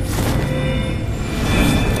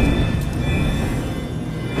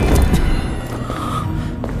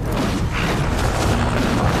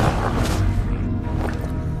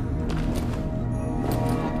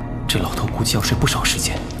这老头估计要睡不少时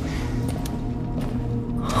间。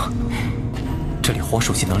这里火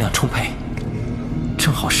属性能量充沛，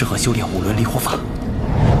正好适合修炼5轮离火法。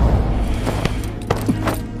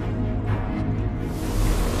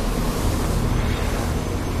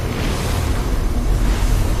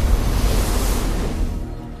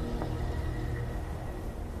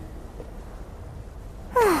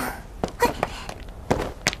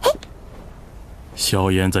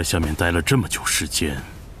萧炎在下面待了这么久时间，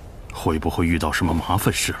会不会遇到什么麻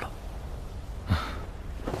烦事了？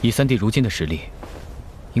以三弟如今的实力，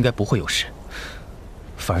应该不会有事。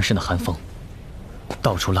反而是那寒风，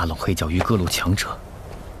到处拉拢黑角域各路强者，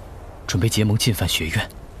准备结盟进犯学院。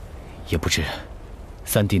也不知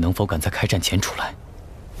三弟能否赶在开战前出来。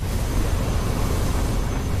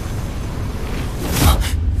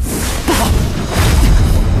不好！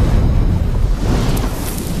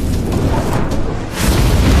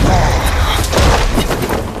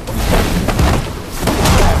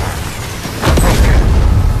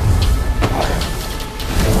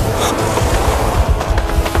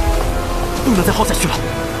不能再耗下去了。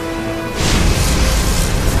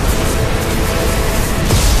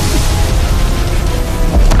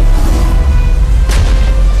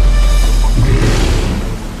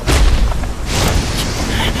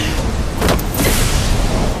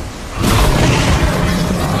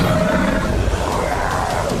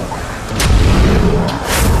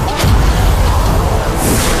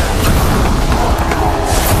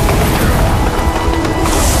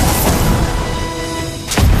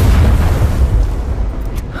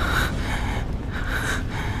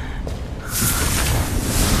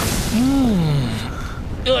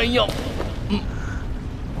哎呦，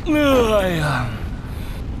哎呀，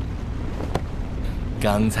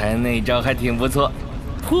刚才那招还挺不错，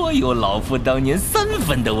颇有老夫当年3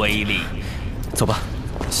分的威力。走吧，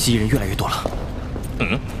蜥蜴人越来越多了。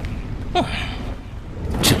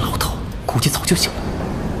这老头估计早就醒了，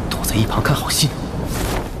躲在一旁看好戏呢。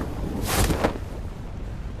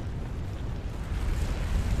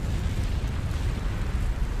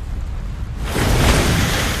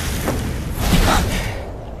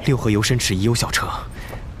六合游身尺已有小成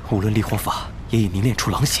，5轮离火法也已凝练出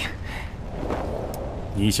狼形。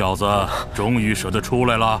你小子终于舍得出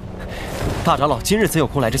来了。大长老今日怎有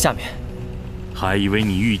空来这下面？还以为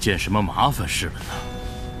你遇见什么麻烦事了呢。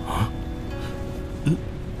啊？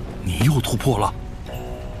你又突破了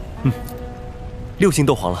6星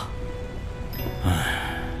斗皇了。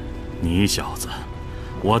你小子，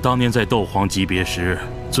我当年在斗皇级别时，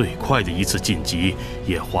最快的一次晋级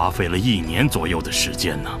也花费了1年左右的时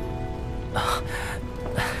间呢。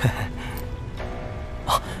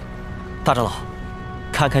大长老，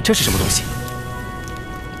看看这是什么东西？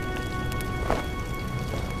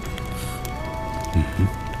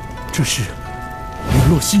这是陨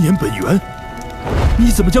落心炎本源，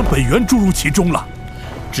你怎么将本源注入其中了？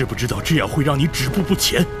知不知道这样会让你止步不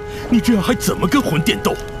前？你这样还怎么跟魂殿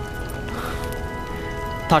斗？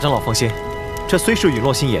大长老放心，这虽是陨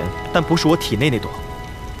落心炎，但不是我体内那朵，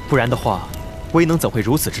不然的话，威能怎会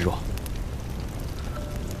如此之弱？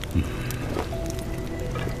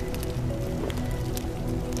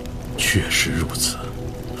确实如此。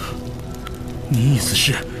你意思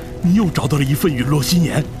是，你又找到了一份陨落心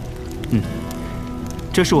炎？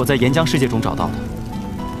这是我在岩浆世界中找到的。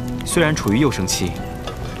虽然处于幼生期，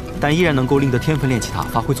但依然能够令得天分炼气塔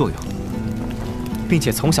发挥作用，并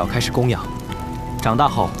且从小开始供养，长大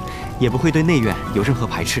后也不会对内院有任何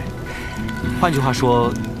排斥。换句话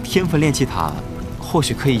说，天分炼气塔或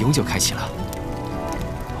许可以永久开启了。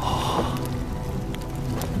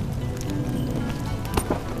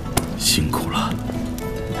辛苦了，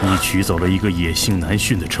你取走了一个野性难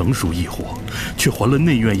驯的成熟异火，却还了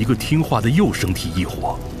内院一个听话的幼生体异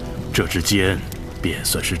火，这之间便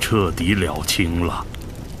算是彻底了清了。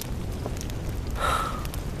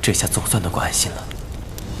这下总算能够安心了。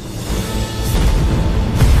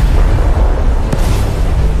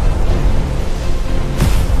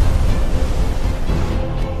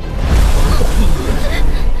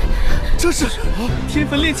这是天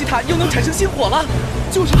分炼气塔又能产生心火了，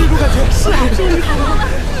就是这种感觉。是啊，终于好了。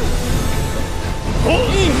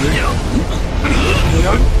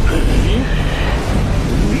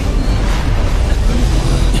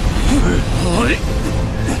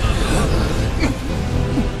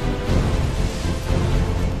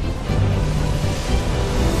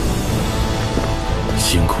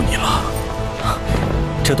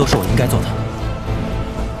这都是我应该做的。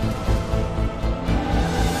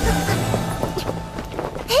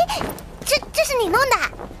哎，这是你弄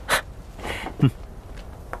的？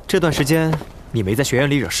这段时间你没在学院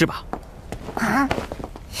里惹事吧？啊？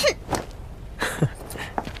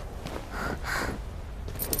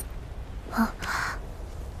哼！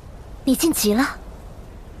你晋级了？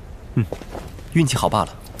运气好罢了。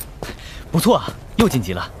不错啊，又晋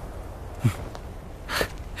级了。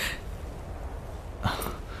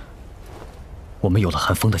我们有了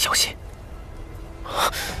寒风的消息。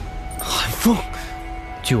寒风？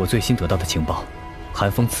据我最新得到的情报，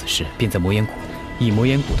寒风此时便在魔岩谷，以魔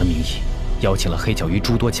岩谷的名义，邀请了黑角域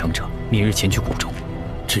诸多强者，明日前去谷中。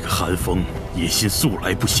这个寒风野心素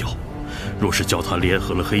来不小，若是叫他联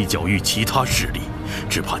合了黑角域其他势力，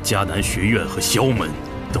只怕迦南学院和萧门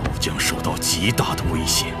都将受到极大的威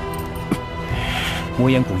胁。魔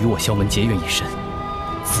岩谷与我萧门结怨已深，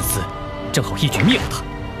此次正好一举灭了他。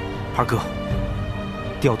二哥，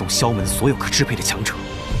调动萧门所有可支配的强者，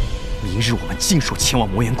明日我们尽数前往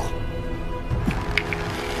魔岩谷。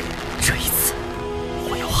这一次，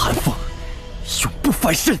我要寒风永不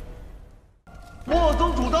翻身。莫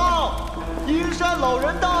宗主到，阴山老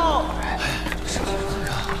人到。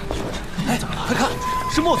哎，快看，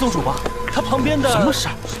是莫宗主吧？他旁边的什么事？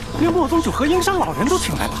连莫宗主和阴山老人都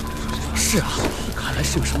请来了。是啊，看来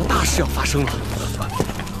是有什么大事要发生了。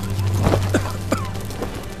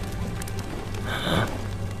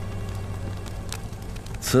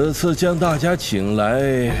此次将大家请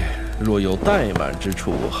来，若有怠慢之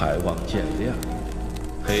处，还望见谅。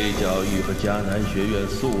黑角域和迦南学院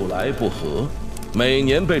素来不和，每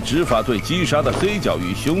年被执法队击杀的黑角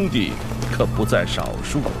域兄弟可不在少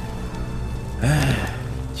数。哎，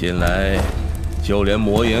近来就连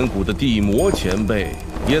魔岩谷的地魔前辈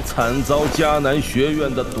也惨遭迦南学院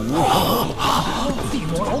的毒手。地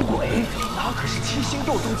魔老鬼，那可是7星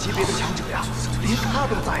斗宗级别的强者呀，连他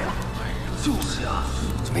都在了。就是啊，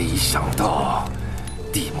没想到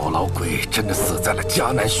地魔老鬼真的死在了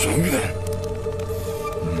迦南学院。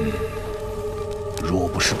若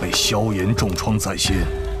不是被萧炎重创在先，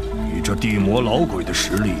以这地魔老鬼的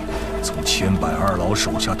实力，从千百二老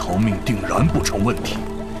手下逃命定然不成问题。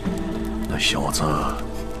那小子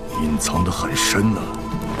隐藏得很深呢。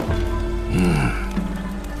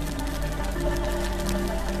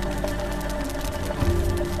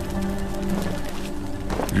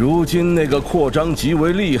如今那个扩张极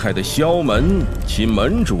为厉害的萧门，其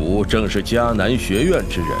门主正是迦南学院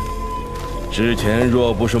之人。之前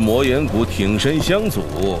若不是魔岩谷挺身相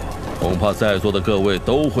阻，恐怕在座的各位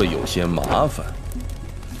都会有些麻烦。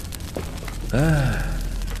哎，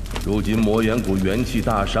如今魔岩谷元气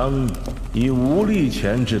大伤，已无力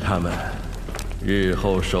钳制他们，日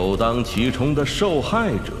后首当其冲的受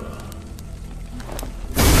害者，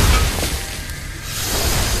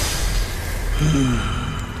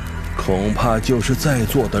恐怕就是在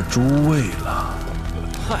座的诸位了。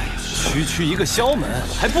嗨，区一个萧门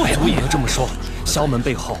还不足以这么说。萧门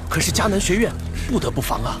背后可是迦南学院，不得不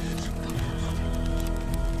防啊。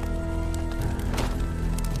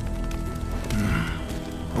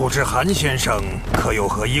不知韩先生可有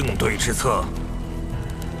何应对之策？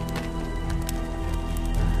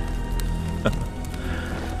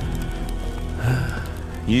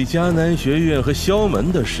以迦南学院和萧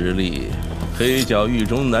门的实力，黑角域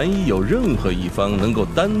中难以有任何一方能够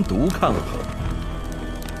单独抗衡。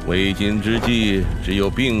为今之计，只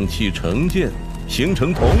有摒弃成见，形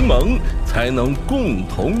成同盟，才能共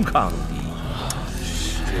同抗敌。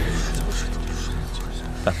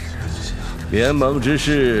联盟之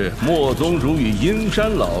事，莫宗主与阴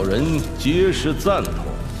山老人皆是赞同。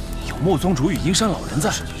有莫宗主与阴山老人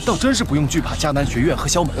在，倒真是不用惧怕迦南学院和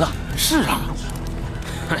萧门了。是啊。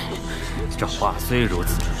这话虽如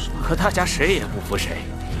此，可大家谁也不服谁。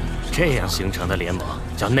这样形成的联盟，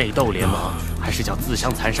叫内斗联盟，还是叫自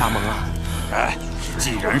相残杀盟啊？哎，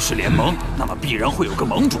既然是联盟，那么必然会有个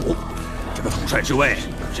盟主。这个统帅之位，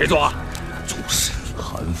谁做啊？就是，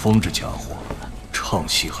韩风这家伙，唱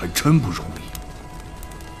戏还真不容易。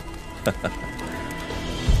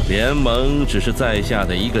联盟只是在下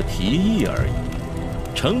的一个提议而已，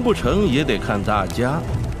成不成也得看大家。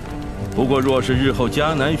不过，若是日后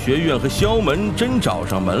迦南学院和萧门真找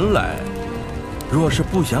上门来，若是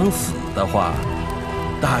不想死的话，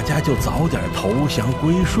大家就早点投降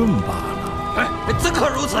归顺罢了。哎，怎可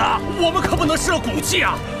如此啊！我们可不能失了骨气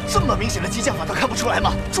啊！这么明显的激将法都看不出来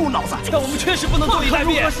吗？猪脑子！但我们确实不能坐以待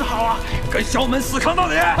毙。是好啊！跟萧门死扛到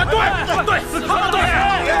底！对，死扛到底！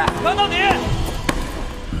扛到底！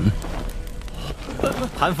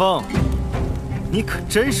韩风，你可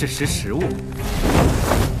真是识时务。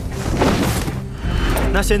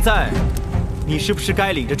那现在，你是不是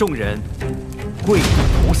该领着众人跪地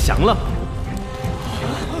投降了？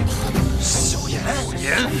萧炎，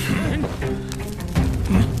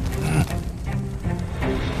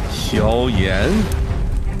萧炎，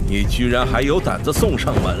你居然还有胆子送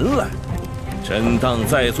上门来，真当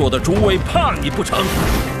在座的诸位怕你不成？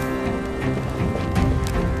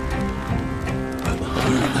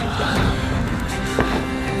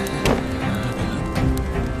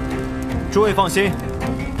诸位放心，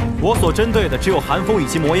我所针对的只有寒风以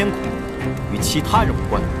及魔岩谷，与其他人无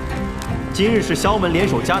关。今日是萧门联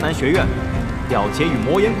手迦南学院，了结与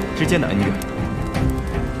魔岩谷之间的恩怨。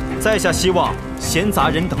在下希望闲杂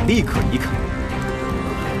人等立刻离开。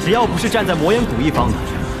只要不是站在魔岩谷一方的，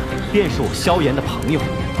便是我萧炎的朋友，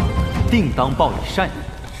定当报以善意；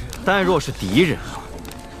但若是敌人，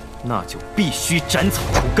那就必须斩草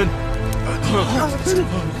除根。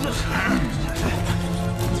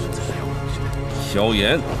萧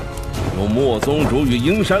炎，有莫宗主与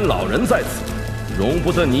鹰山老人在此，容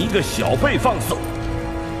不得你一个小辈放肆。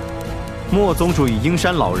莫宗主与鹰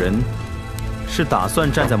山老人是打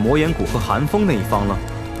算站在魔岩谷和寒风那一方了？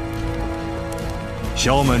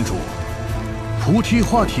萧门主，菩提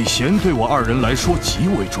化体弦对我二人来说极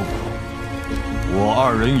为重要，我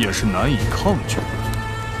二人也是难以抗拒。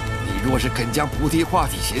你若是肯将菩提化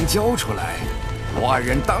体弦交出来，我二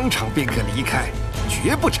人当场便可离开，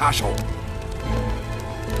绝不插手。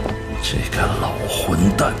这个老混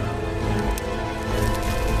蛋！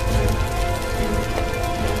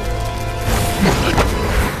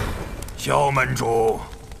萧门主，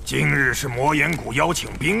今日是魔岩谷邀请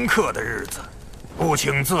宾客的日子，不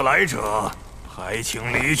请自来者，还请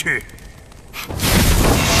离去。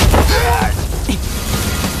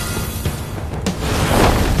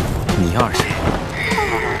你二人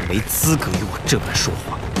没资格与我这般说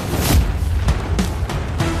话。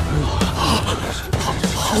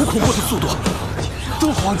好恐怖的速度！斗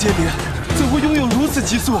皇阶别怎会拥有如此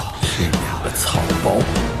急速？这两个草包！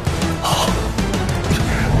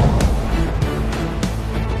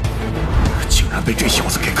竟然被这小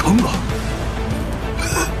子给坑了！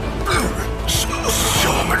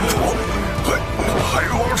萧门主，还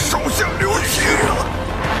望手下留情啊！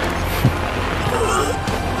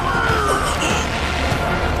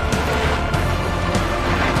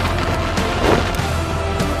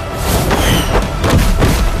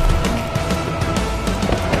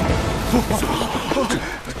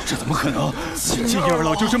这怎么可能？金二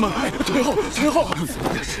老就这么退后！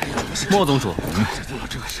莫宗主，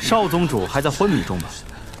少宗主还在昏迷中吧？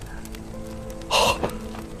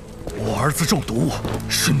我儿子中毒，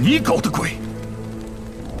是你搞的鬼！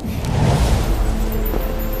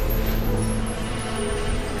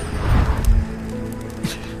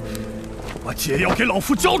把解药给老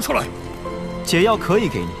夫交出来！解药可以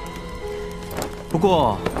给你，不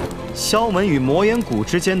过萧门与魔岩谷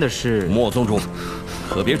之间的事，莫宗主，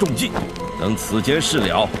可别中计。等此件事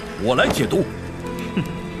了，我来解毒。哼，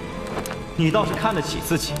你倒是看得起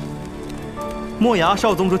自己。莫崖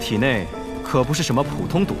少宗主体内可不是什么普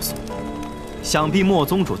通毒素，想必莫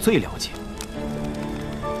宗主最了解。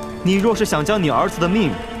你若是想将你儿子的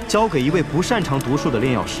命交给一位不擅长毒术的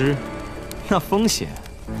炼药师，那风险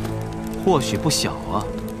或许不小啊。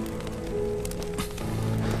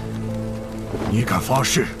你敢发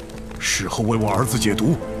誓，事后为我儿子解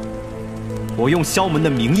毒？我用萧门的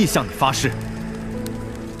名义向你发誓。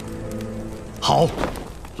好，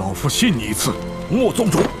老夫信你一次。莫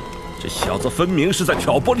宗主，这小子分明是在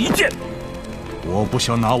挑拨离间。我不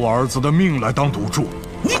想拿我儿子的命来当赌注。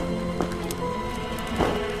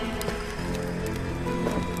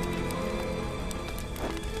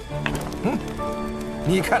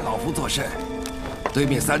你看老夫做甚？对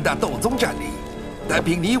面三大斗宗战力，单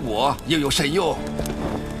凭你我又有甚用？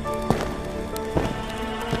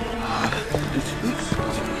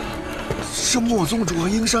这莫宗主和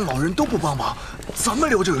鹰山老人都不帮忙，咱们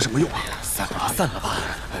留着有什么用啊？散了吧，散了吧。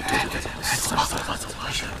走吧，走吧，走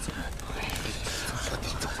吧。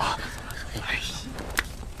走吧。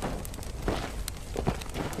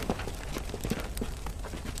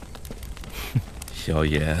萧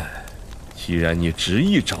炎，既然你执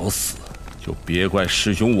意找死，就别怪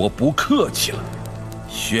师兄我不客气了。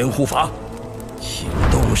玄护法，请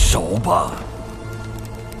动手吧。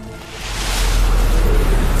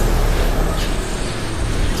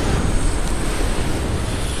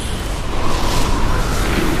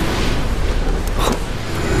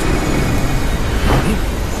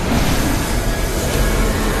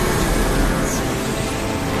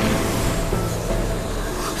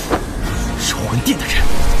是魂殿的人。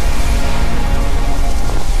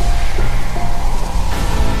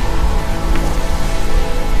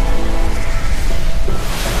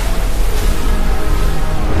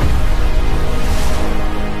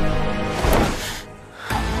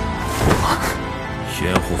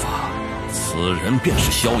玄护法，此人便是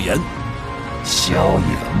萧炎。萧炎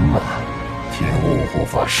嘛，听雾护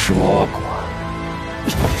法说过。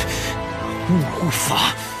雾护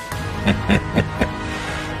法，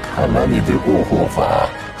看来你对雾护法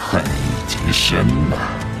恨意极深呐，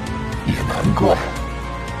也难怪，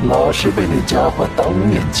老是被那家伙当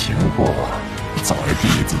面擒获，作为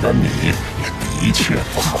弟子的你也的确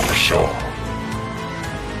不好受。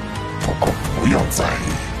不过不用在意，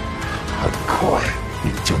很快你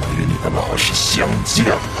就能与你的老师相见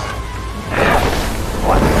了。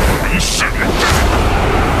万回神！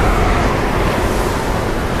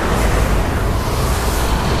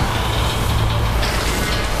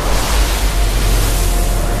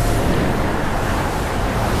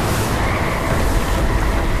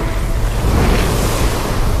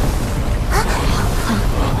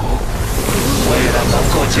为了能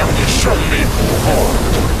够将你顺利捕获，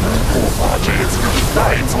护法这次可是带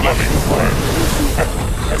走了灵魂，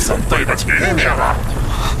还算对得起你了。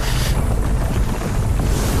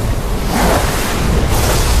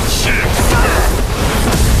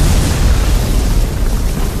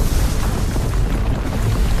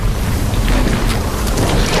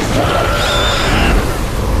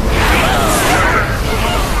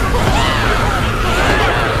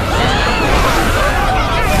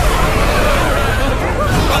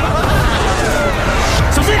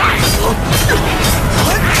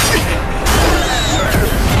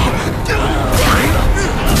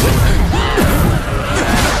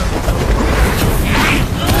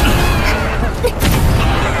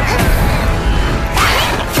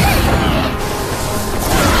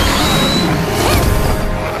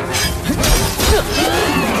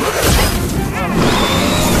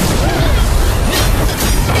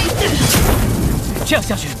这样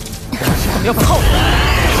下去，要把耗死。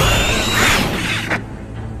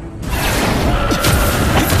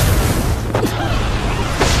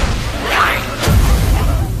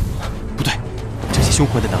不对，这些凶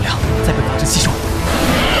魂的能量在被法阵吸收。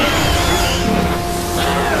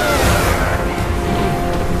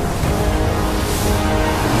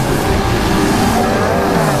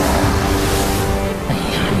哎呀，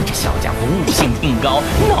你这小家伙悟性挺高，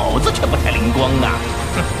脑子却不太灵光啊！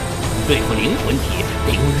哼。对付灵魂体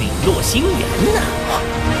得有陨落心源呐！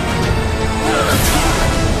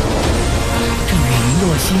这陨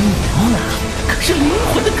落心源呐，可是灵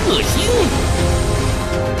魂的克星。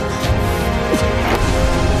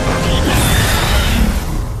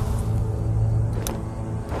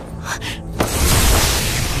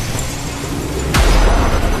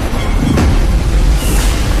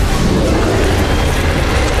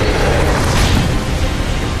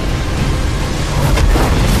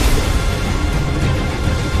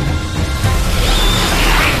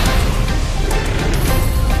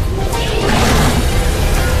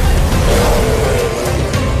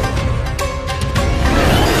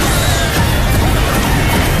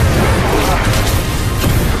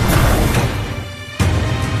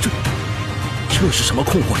这是什么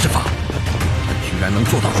控火之法？居然能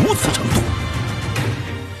做到如此程度！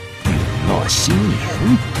陨落心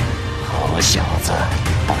源，好小子，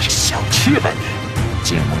倒是小觑了你，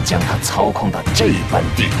竟能将它操控到这般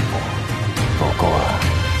地步。不过，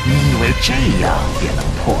你以为这样便能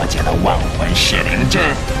破解了万魂噬灵阵？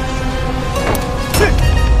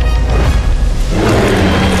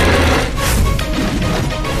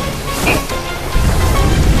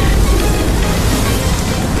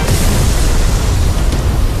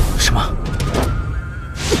什么？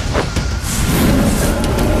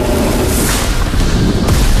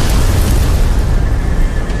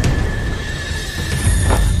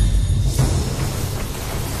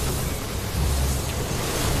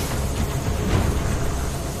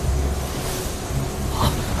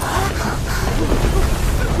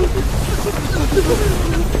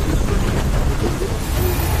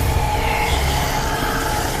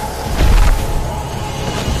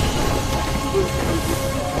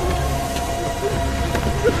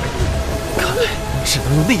看来只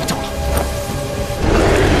能用那一招了。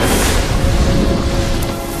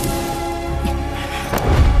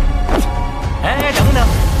哎，等等，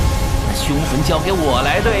那凶魂交给我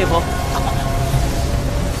来对付。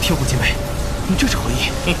天虎前辈，你这是何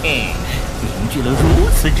意？嘿嘿，凝聚了如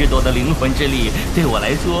此之多的灵魂之力，对我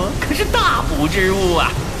来说可是大补之物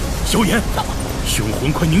啊！萧炎，凶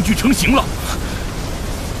魂快凝聚成型了。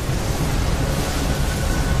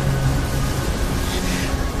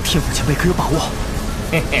天虎前辈可有把握？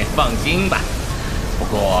嘿嘿，放心吧。不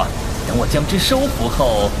过等我将之收服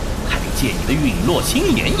后，还得借你的陨落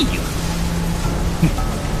心炎一用。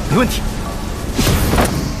没问题。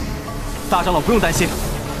大长老不用担心，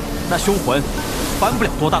那凶魂翻不了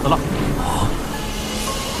多大的浪。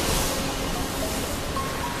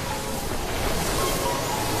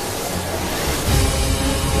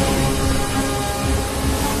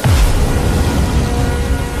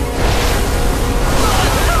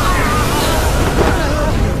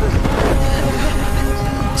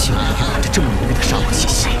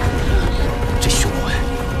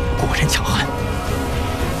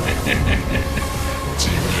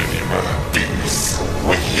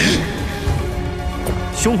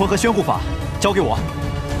和宣护法交给我。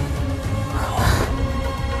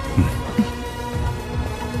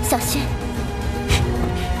小心！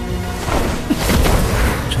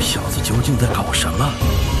这小子究竟在搞什么？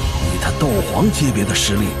以他斗皇级别的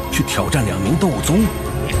实力去挑战2名斗宗，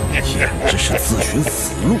简直是自寻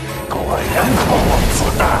死路！果然狂妄自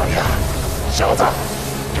大呀，小子！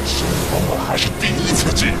这萧炎我还是第一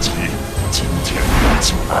次聚集，今天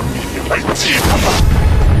就拿你来祭他吧！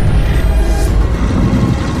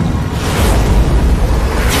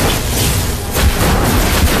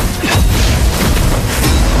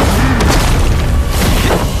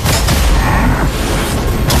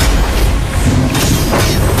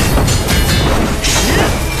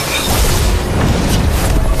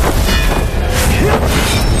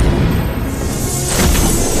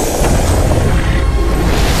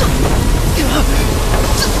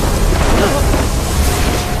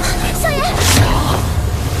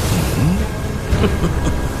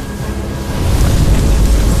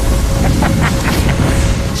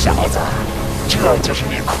 小子，这就是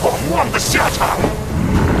你狂妄的下场！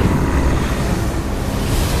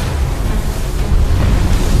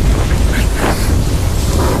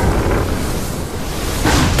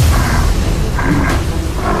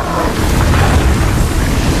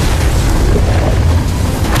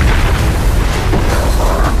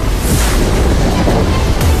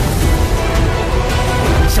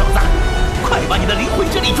小子，快把你的灵魂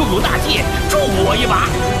之力注入大戒，助我一把！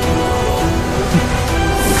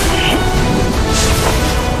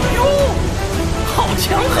 好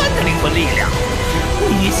强悍的灵魂力量！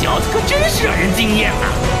你小子可真是让人惊艳啊！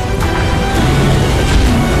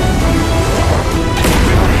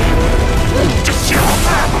这小子！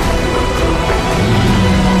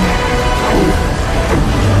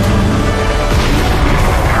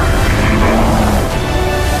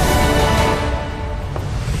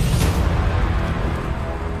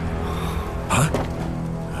啊！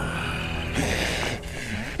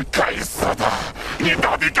该死的！你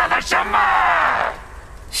到底干了什么？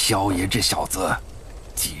 萧炎这小子，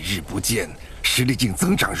几日不见，实力竟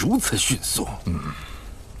增长如此迅速。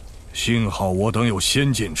幸好我等有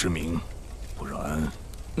先见之明，不然……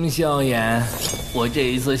萧炎，我这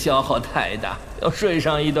一次消耗太大，要睡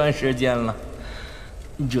上一段时间了。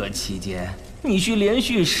这期间，你需连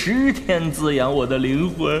续10天滋养我的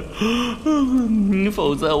灵魂，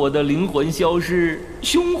否则我的灵魂消失，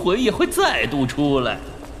凶魂也会再度出来。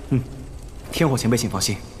天火前辈，请放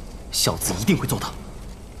心，小子一定会做到。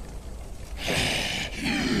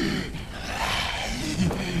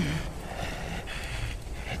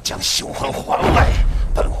 将凶魂还来，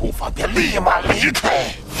本护法便立马离开。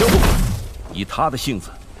萧护法，以他的性子，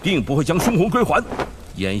定不会将凶魂归还。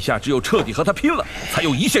眼下只有彻底和他拼了，才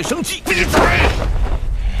有一线生机。闭嘴！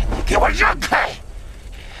你给我让开！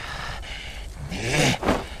你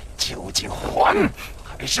究竟还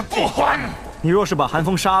还是不还？你若是把韩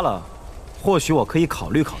风杀了，或许我可以考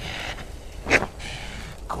虑考虑。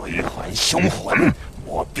归还凶魂，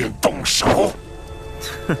我便动手。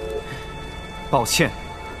哼，抱歉。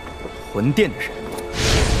 魂殿的人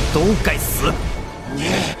都该死！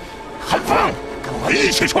你，韩风，跟我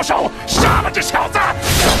一起出手，杀了这小子！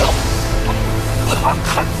韩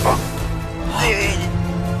风，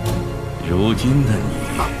如今的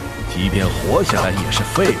你，即便活下来也是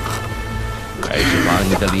废物，还是把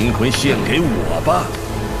你的灵魂献给我吧。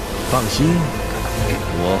放心，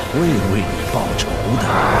我会为你报仇的。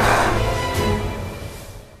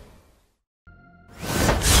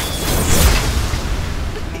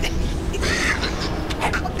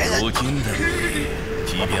 如今的你，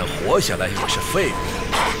即便活下来也是废物，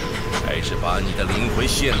还是把你的灵魂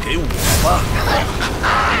献给我吧。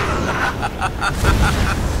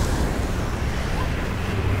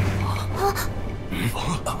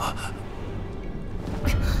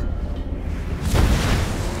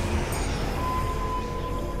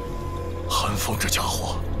韩风这家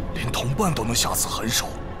伙，连同伴都能下此狠手。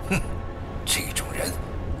哼，这种人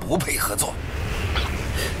不配合作。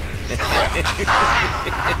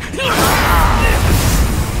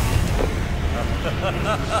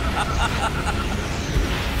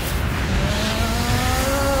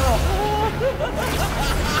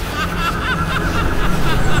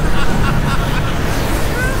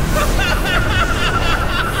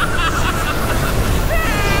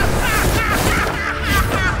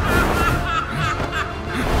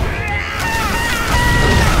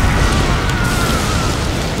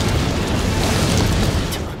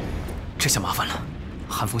 这下麻烦了，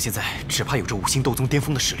韩风现在只怕有着5星斗宗巅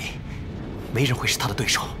峰的实力，没人会是他的对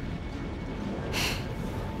手。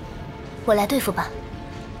我来对付吧。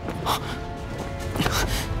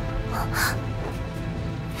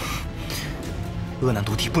厄难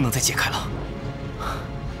毒体不能再解开了。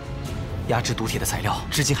压制毒体的材料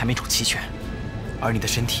至今还没找齐全，而你的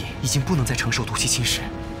身体已经不能再承受毒气侵蚀。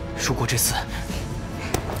如果这次……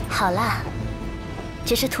好啦，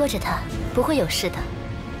只是拖着他，不会有事的。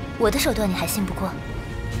我的手段你还信不过？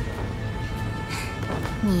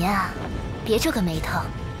你呀，别皱个眉头，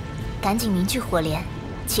赶紧凝聚火莲，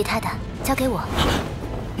其他的交给我。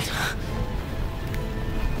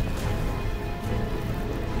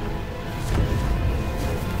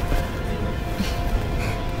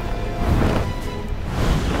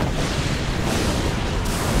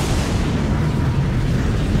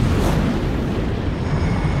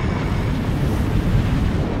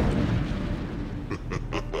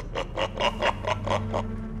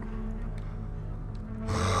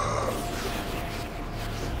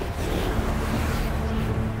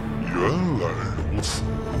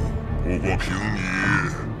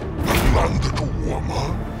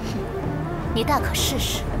你大可试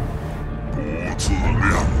试。不自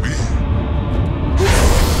量力。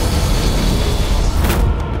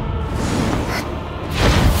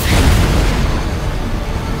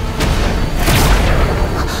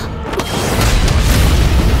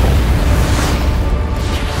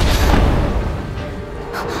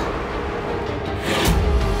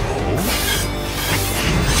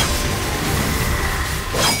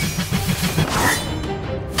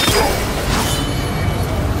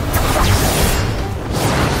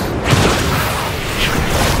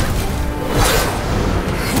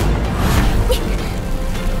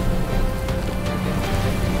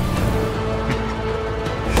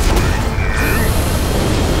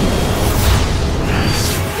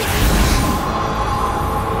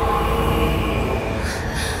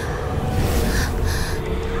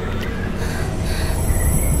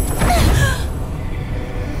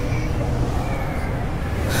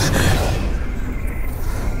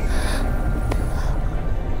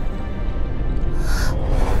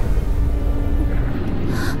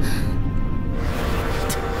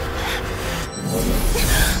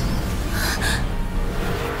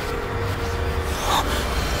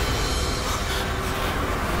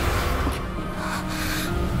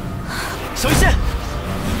小一线，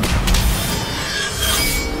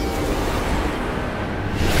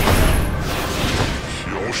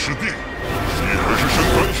小师弟，你还是先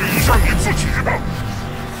反省一下你自己吧。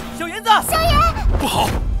小圆子，萧炎，不好！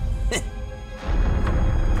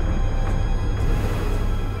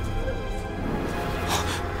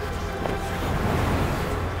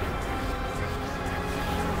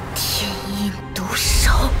天阴毒手。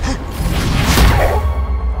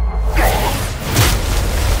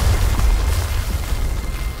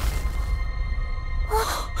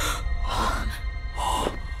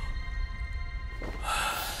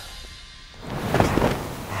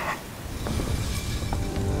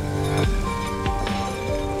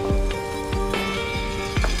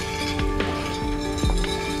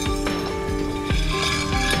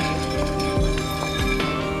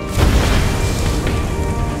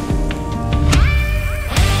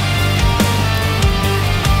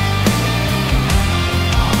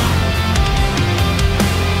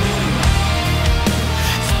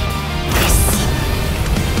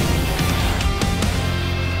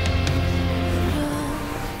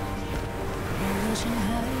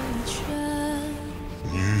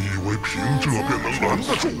凭这便能拦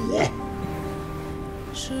得住我？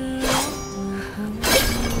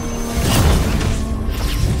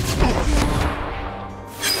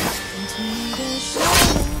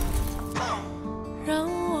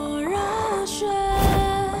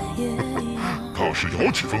倒是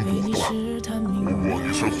有几分果断。不过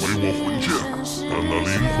你虽毁我魂剑，但那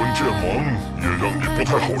灵魂剑盟也让你不太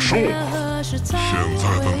好受。现在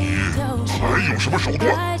的你还有什么手段？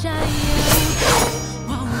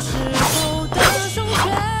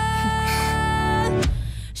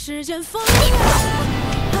时间风月，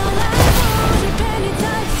跑来跑去陪你在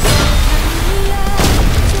一夜，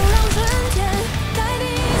就让春天代替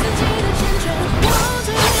自己的缱绻，我最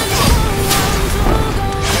远的渴望足够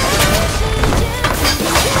让时间停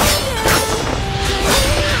止变，这一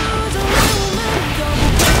路走来我们都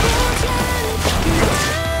不会不见，与爱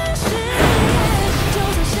是夜，就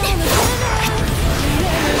算想得最远，也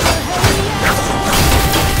越过黑夜。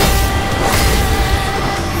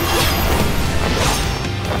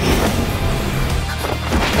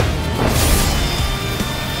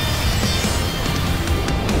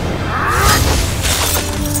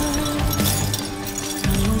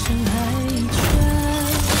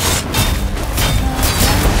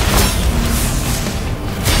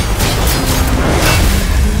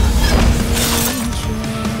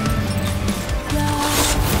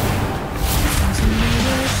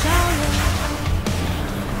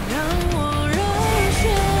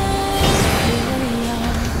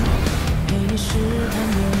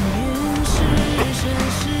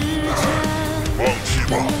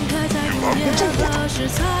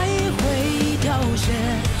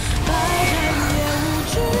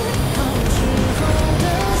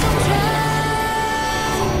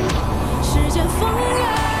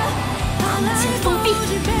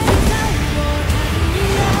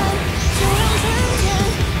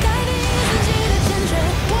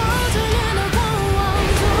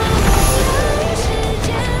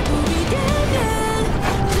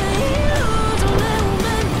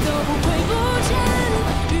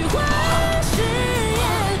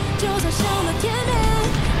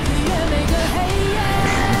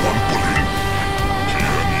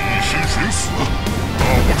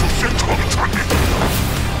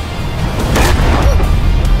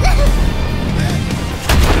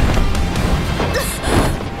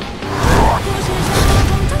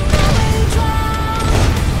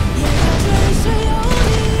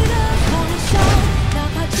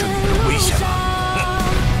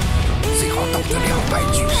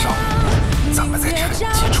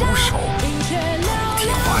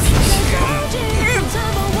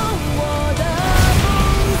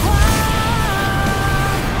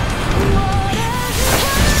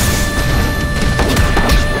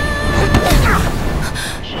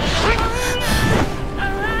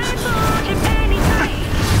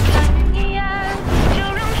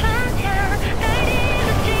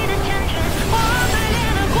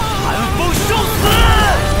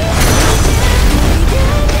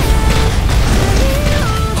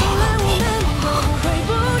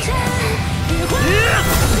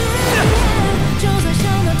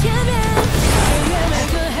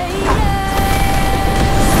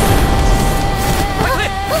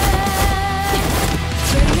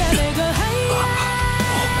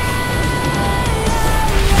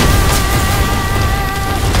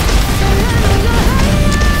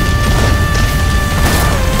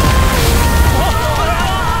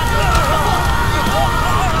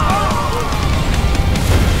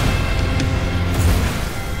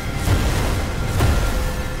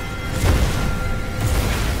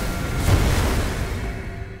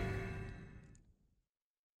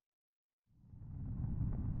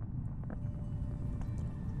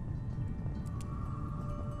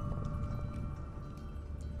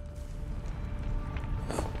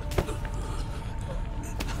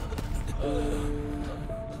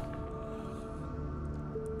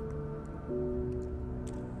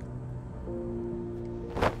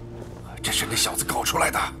出来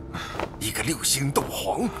的，一个6星斗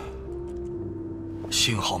皇。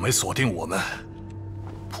幸好没锁定我们，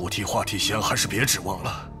菩提化体仙还是别指望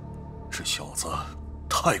了。这小子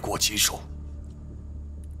太过棘手。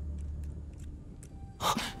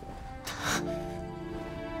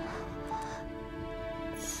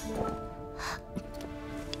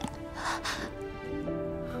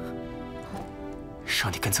让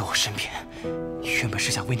你跟在我身边，原本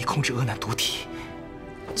是想为你控制恶难毒体，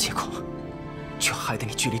结果却害得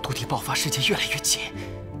你距离毒体爆发时间越来越近。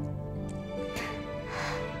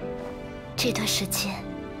这段时间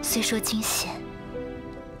虽说惊险，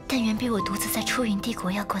但远比我独自在出云帝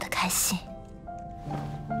国要过得开心。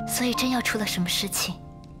所以真要出了什么事情，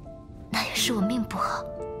那也是我命不好，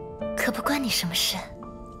可不关你什么事。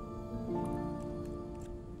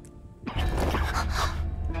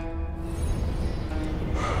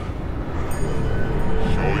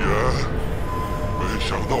萧炎，没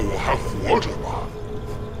想到我还活着吧？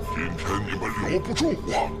今天你们留不住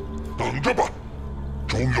我，等着吧！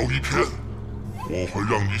终有一天，我会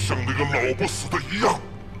让你像那个老不死的一样，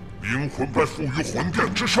灵魂被附于魂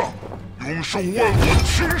殿之上，永受万物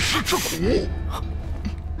侵蚀之苦。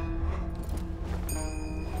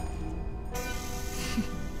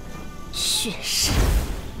血誓。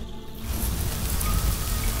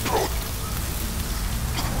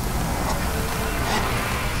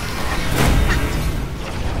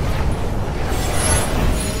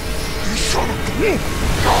你上毒！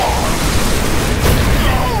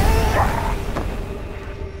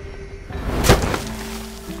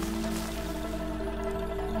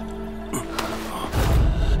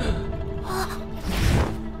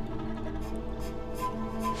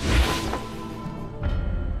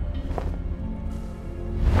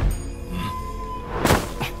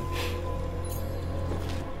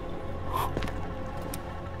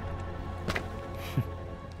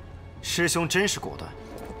师兄真是果断，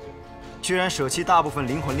居然舍弃大部分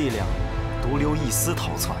灵魂力量，独留一丝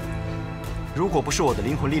逃窜。如果不是我的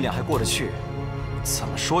灵魂力量还过得去，怎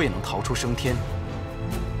么说也能逃出升天。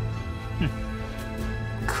哼！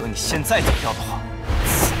可你现在走掉的话，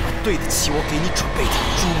怎么对得起我给你准备的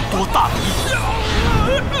诸多大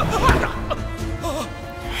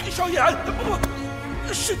礼？萧炎，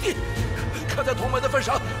不，师弟，看在同门的份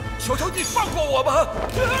上，求求你放过我吧！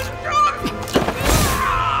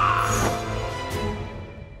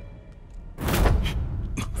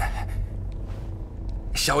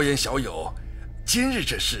萧炎小友，今日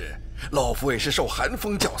之事，老夫也是受寒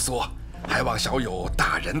风教唆，还望小友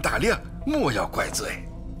大人大量，莫要怪罪。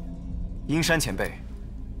阴山前辈，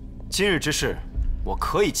今日之事，我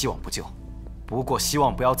可以既往不咎，不过希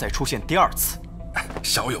望不要再出现第2次。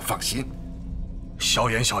小友放心。萧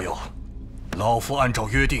炎小友，老夫按照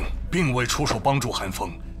约定，并未出手帮助寒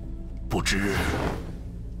风，不知。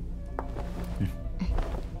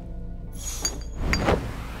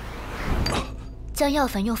将药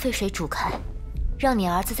粉用沸水煮开，让你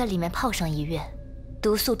儿子在里面泡上1月，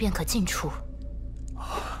毒素便可尽除。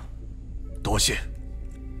多谢，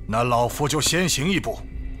那老夫就先行一步，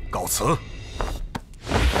告辞。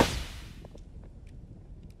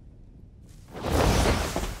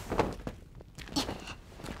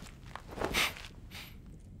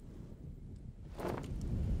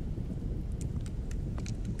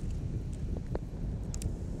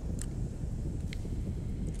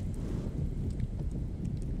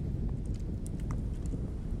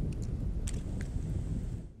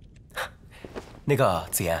那个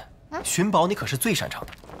子言，寻宝你可是最擅长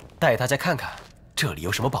的，带大家看看这里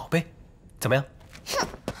有什么宝贝，怎么样？哼，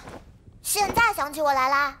现在想起我来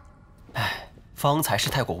啦？哎，方才是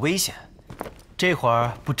太过危险，这会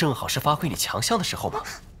儿不正好是发挥你强项的时候吗？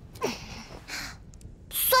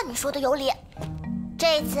算你说的有理，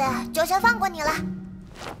这次就先放过你了。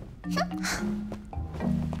哼！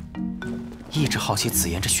一直好奇子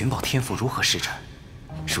言这寻宝天赋如何施展，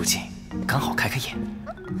如今刚好开开眼。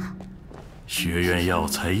学院药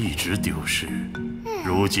材一直丢失，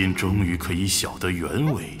如今终于可以晓得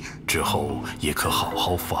原委，之后也可好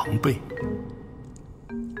好防备。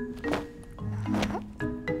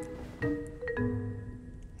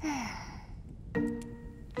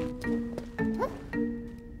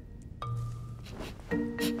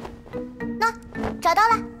那找到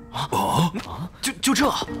了。啊？就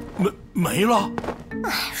这？没了？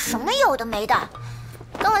哎，什么有的没的，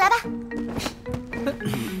跟我来吧。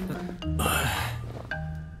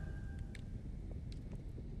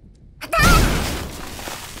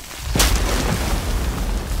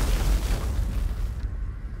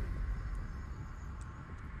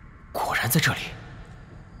果然在这里，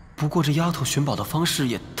不过这丫头寻宝的方式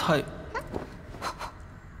也太……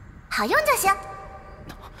好用就行。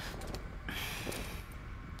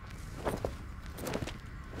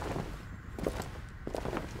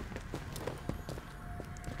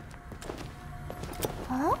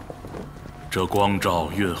这光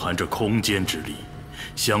照蕴含着空间之力，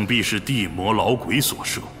想必是地魔老鬼所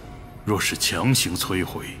设。若是强行摧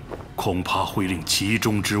毁，恐怕会令其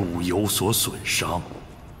中之物有所损伤。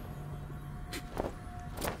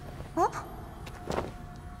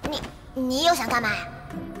你又想干嘛呀？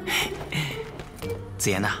子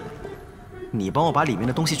言呐，你帮我把里面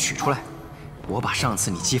的东西取出来，我把上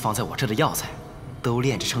次你寄放在我这的药材，都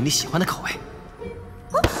炼制成你喜欢的口味。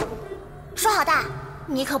说好的，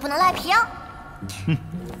你可不能赖皮哦。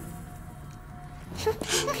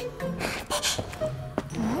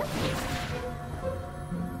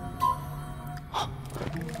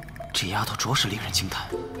这丫头着实令人惊叹，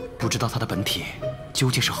不知道她的本体究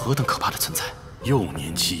竟是何等可怕的存在。幼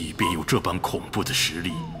年期便有这般恐怖的实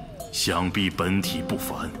力，想必本体不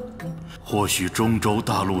凡。或许中州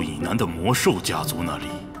大陆以南的魔兽家族那里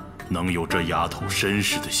能有这丫头身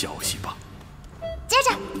世的消息吧。接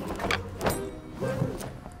着，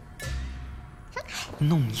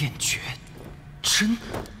弄焰诀，真，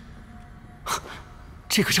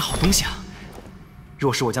这可是好东西啊！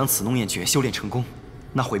若是我将此弄焰诀修炼成功，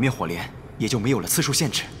那毁灭火莲也就没有了次数限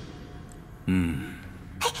制。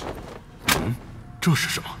这是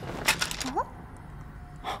什么？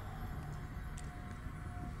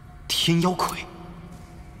天妖傀。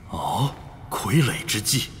哦，傀儡之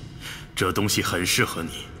技，这东西很适合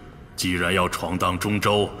你。既然要闯荡中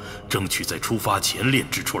州，争取在出发前炼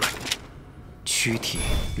制出来。躯体、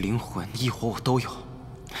灵魂、异火我都有，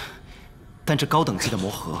但这高等级的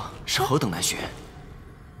魔核是何等难学。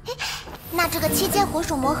那这个7阶火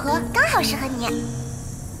属魔核刚好适合你。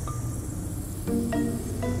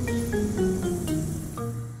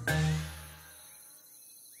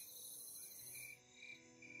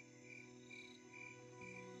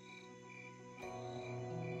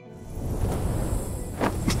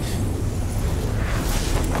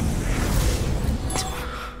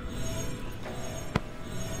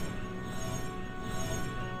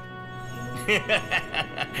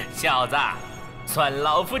小子，算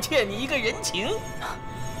老夫欠你一个人情。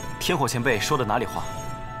天火前辈说的哪里话？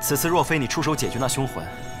此次若非你出手解决那凶魂，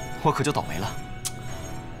我可就倒霉了。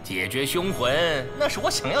解决凶魂，那是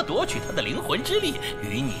我想要夺取他的灵魂之力，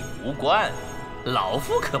与你无关。老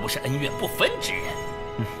夫可不是恩怨不分之人。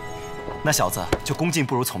那小子就恭敬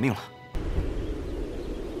不如从命了。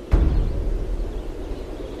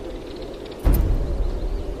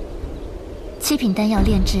7品丹药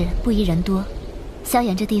炼制不宜人多，萧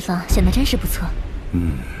炎这地方选的真是不错。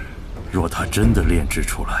若他真的炼制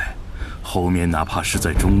出来，后面哪怕是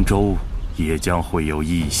在中州，也将会有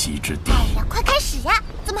一席之地。哎呀，快开始呀！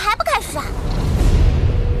怎么还不开始啊？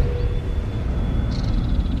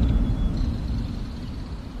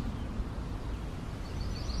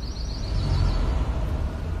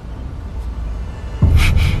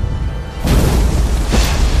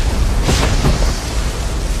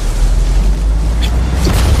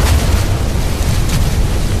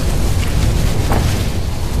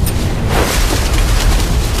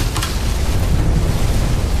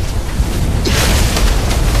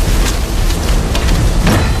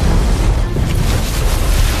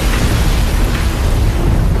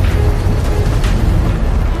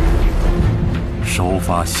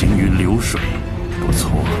行云流水，不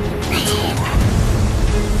错，不错。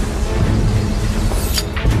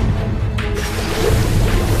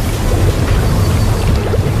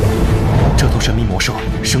这头神秘魔兽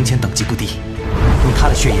生前等级不低，用它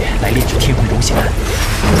的血液来炼制天魂融血丹，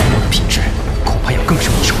丹药的品质恐怕要更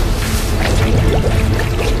胜一筹。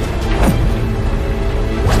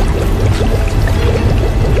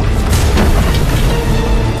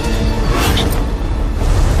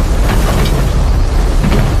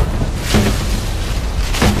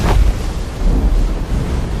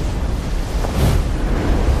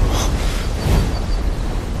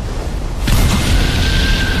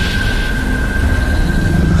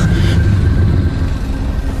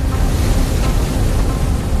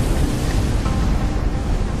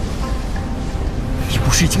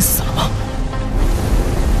已经死了吗？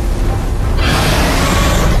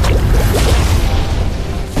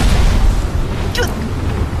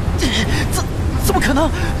怎么可能？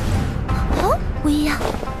哦，无异呀，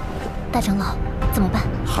大长老，怎么办？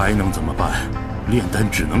还能怎么办？炼丹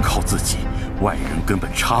只能靠自己，外人根本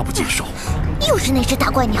插不进手。又是那只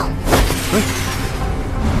大怪鸟！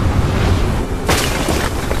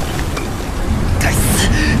该死！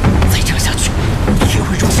再这样下去，天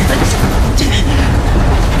魂融血丹。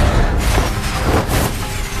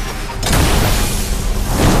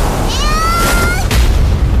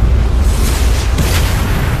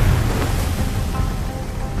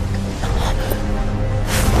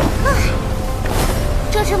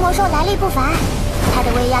这只魔兽来历不凡，它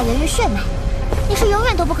的威压源于血脉，你是永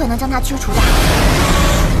远都不可能将他驱除的。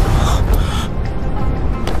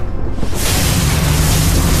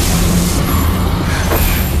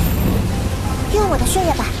用我的血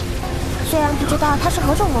液吧，虽然不知道他是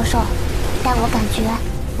何种魔兽，但我感觉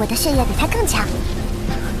我的血液比他更强。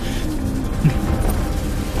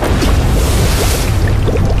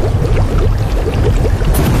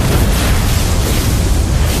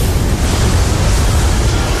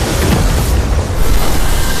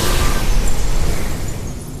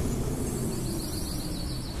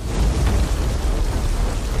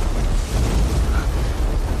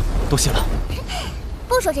多谢了。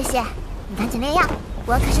不说这些，你赶紧炼药，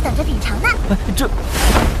我可是等着品尝呢。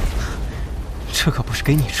这可不是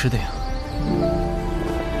给你吃的呀。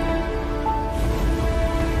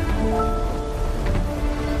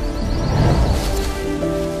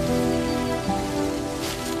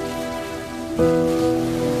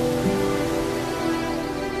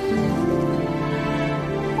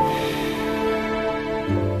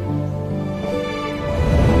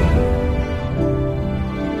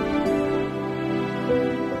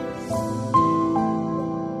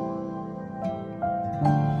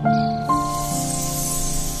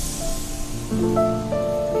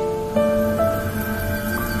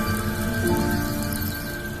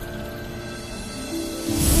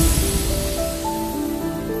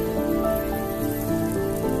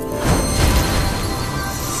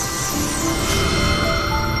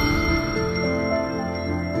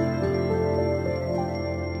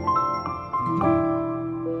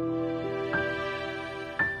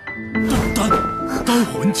丹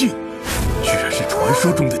魂境，居然是传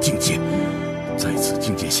说中的境界。在此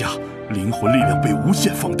境界下，灵魂力量被无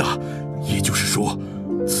限放大，也就是说，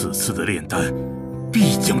此次的炼丹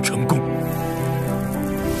必将成功。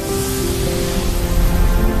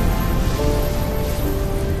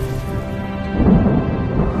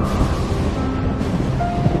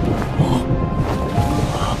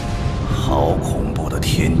好恐怖的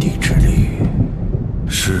天地之力！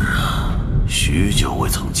是啊，许久未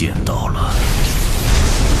曾见到了。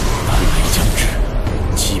丹雷将至，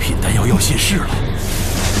极品丹药要现世了。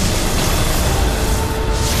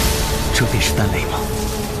这便是丹雷吗？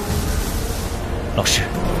老师，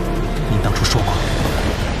您当初说过，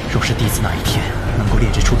若是弟子哪一天能够炼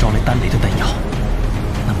制出招来丹雷的丹药，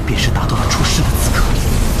那么便是达到了出世的资格。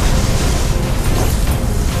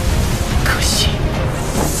可惜，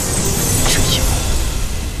这一幕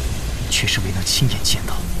却是未能亲眼见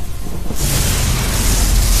到。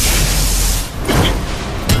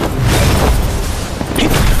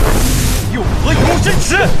又何有真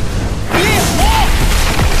实？烈火！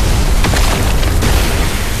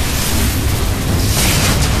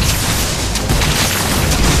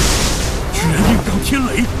居然硬刚天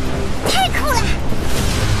雷，太酷了！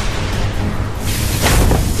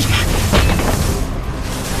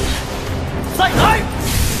再来！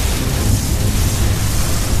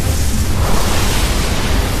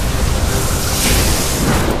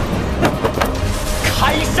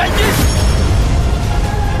开山印！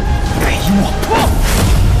给我破！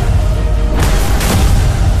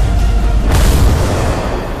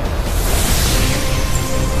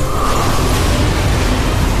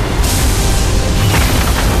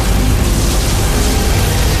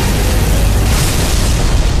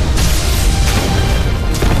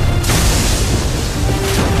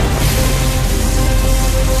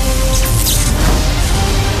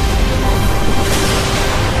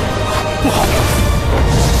不好！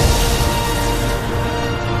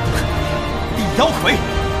地妖魁，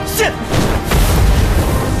现！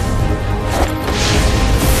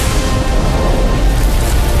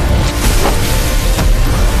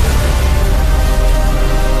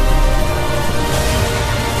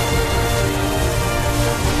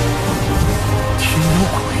天妖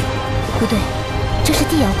魁？不对，这是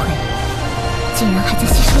地妖魁，竟然还在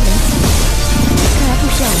吸收雷击，看来不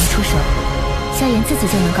需要我们出手，萧炎自己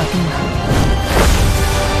就能搞定了。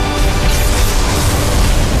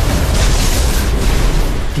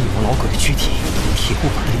地魔老鬼的躯体，铁护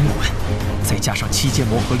法的灵魂，再加上七阶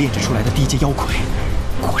魔核炼制出来的地阶妖魁，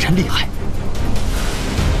果然厉害。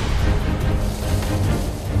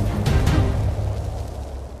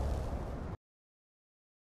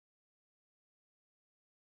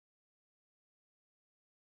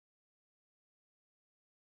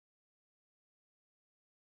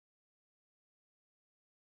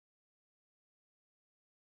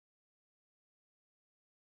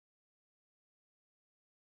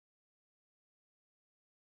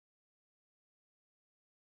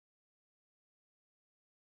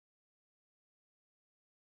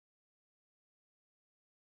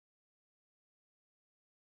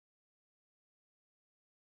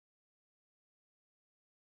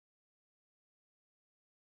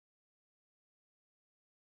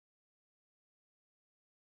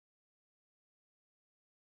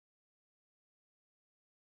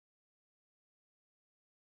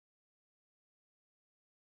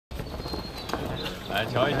来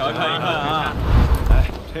瞧一瞧，看一看啊！哎，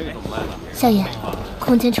这个怎么卖的？萧炎，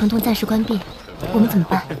空间虫洞暂时关闭，我们怎么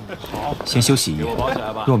办？好，先休息一夜。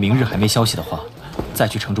若明日还没消息的话，再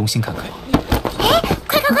去城中心看看。哎，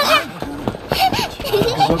快看快看！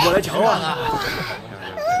快过来瞧啊！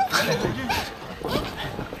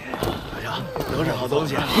哎呀，都是好东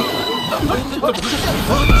西！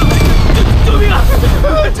救命啊！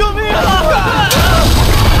救命啊！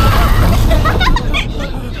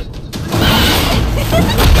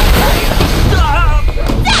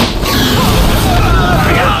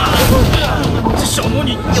这小魔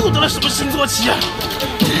女又得了什么星座期啊？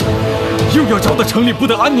又要搅得城里不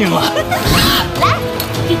得安宁了。来，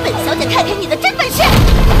给本小姐看看你的真本事！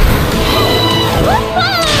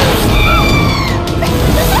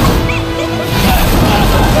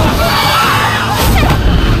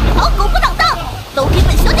好狗不挡道，都给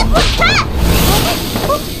本小姐滚开！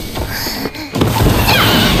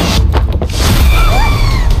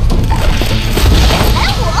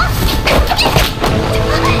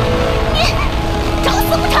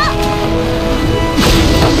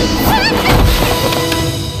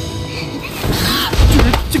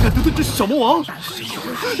这小魔王，误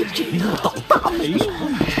导大美，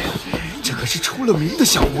这可是出了名的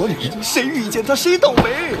小魔女，谁遇见她谁倒霉。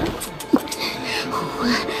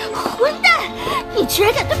混蛋！你居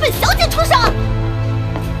然敢对本小姐出手！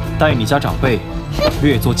待你家长辈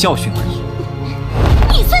略作教训而已。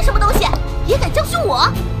你算什么东西？也敢教训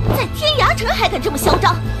我？在天涯城还敢这么嚣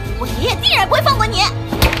张？我爷爷定然不会放过你！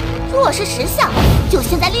若是识相，就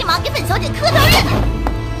现在立马给本小姐磕头认！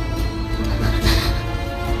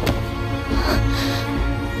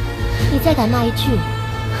你再敢骂一句，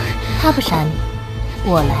他不杀你，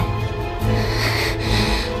我来。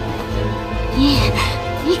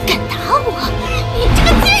你敢打我？你这个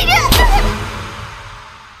贱人！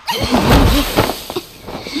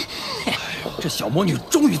这小魔女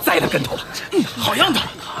终于栽了跟头了，好样的！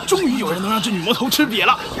终于有人能让这女魔头吃瘪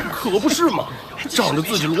了，可不是嘛？仗着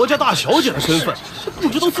自己罗家大小姐的身份，不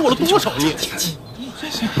知道做了多少孽。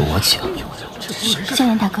罗家。萧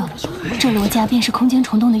炎大哥，这罗家便是空间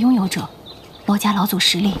虫洞的拥有者。罗家老祖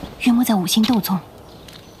实力约莫在5星斗宗。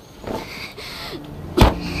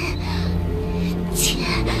贱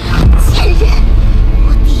人！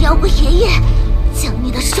我爹要我爷爷将你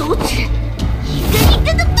的手指一根一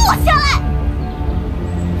根的剁下来！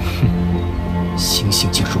哼，心性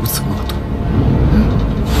竟如此恶毒！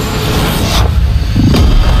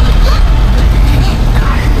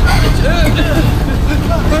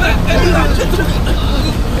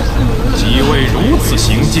几位如此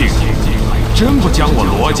行径，还真不将我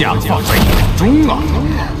罗家放在眼中啊！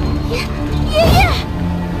爷爷，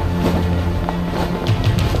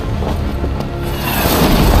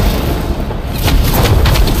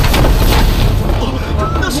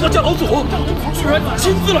那是他家老祖，居然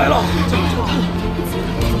亲自来了！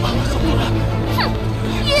哼，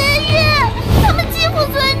爷爷，他们欺负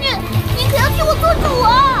孙女，你可要替我做主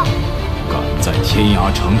啊！敢在天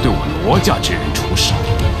涯城对我罗家之人出手，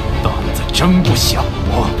胆子真不小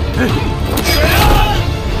啊！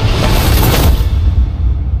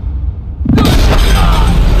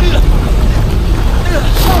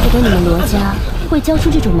怪不得你们罗家会教出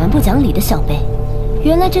这种蛮不讲理的小辈，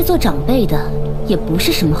原来这做长辈的也不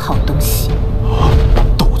是什么好东西。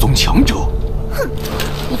斗宗强者！哼，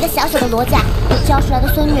一个小小的罗家教出来的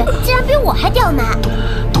孙女，竟然比我还刁蛮！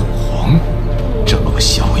斗皇，这么个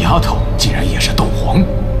小丫头竟然也是斗皇，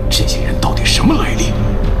这些人到底什么来历？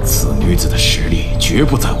此女子的实力绝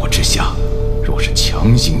不在我之下，若是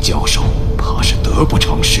强行交手，怕是得不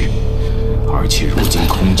偿失。而且如今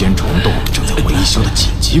空间虫洞正在维修的紧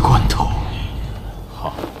急关头。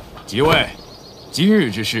好，几位，今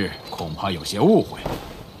日之事恐怕有些误会，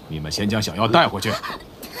你们先将小妖带回去。爷爷，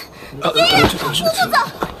不能走，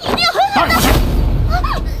一定要带回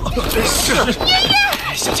去。是爷爷，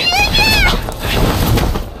小姐，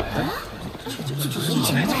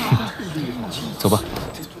走吧。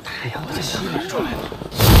太阳在西边出来了。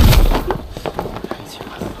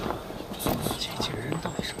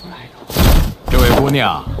这位姑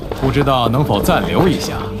娘，不知道能否暂留一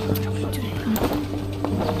下？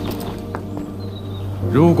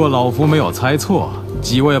如果老夫没有猜错，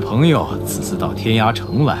几位朋友此次到天涯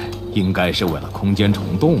城来，应该是为了空间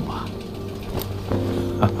虫洞吧？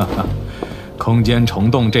哈哈哈，空间虫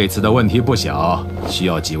洞这次的问题不小，需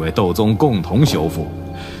要几位斗宗共同修复，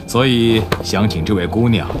所以想请这位姑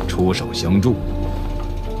娘出手相助。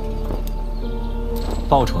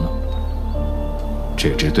报酬呢？这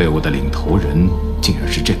支队伍的领头人竟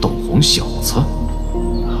然是这斗皇小子！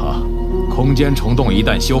啊，空间虫洞一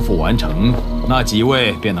旦修复完成，那几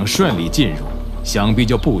位便能顺利进入，想必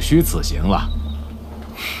就不虚此行了。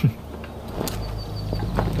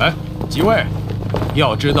哎，几位，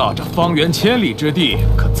要知道这方圆千里之地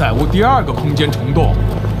可再无第二个空间虫洞。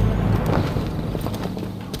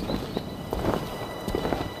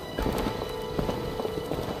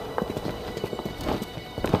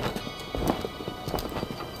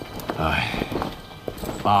哎，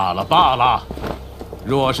罢了罢了。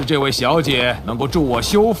若是这位小姐能够助我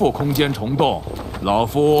修复空间虫洞，老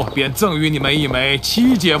夫便赠予你们一枚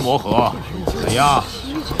7阶魔盒，怎样？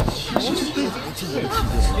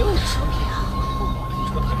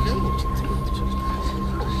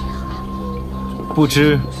不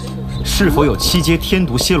知是否有7阶天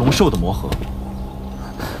毒蝎龙兽的魔盒？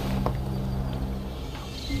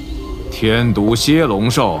天毒蝎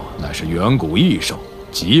龙兽乃是远古异兽，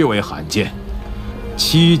极为罕见。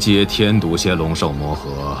7阶天毒蝎龙兽魔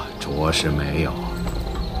盒着实没有。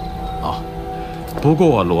哦，不过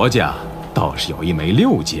我罗家倒是有一枚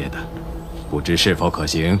6阶的，不知是否可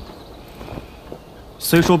行？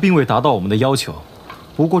虽说并未达到我们的要求，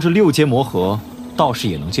不过这6阶魔盒倒是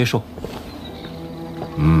也能接受。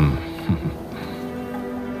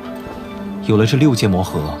有了这6阶魔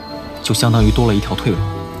盒，就相当于多了一条退路，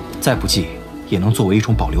再不济也能作为一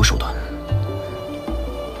种保留手段。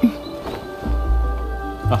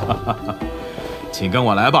请跟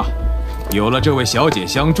我来吧。有了这位小姐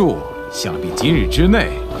相助，想必今日之内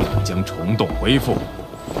便能将虫洞恢复。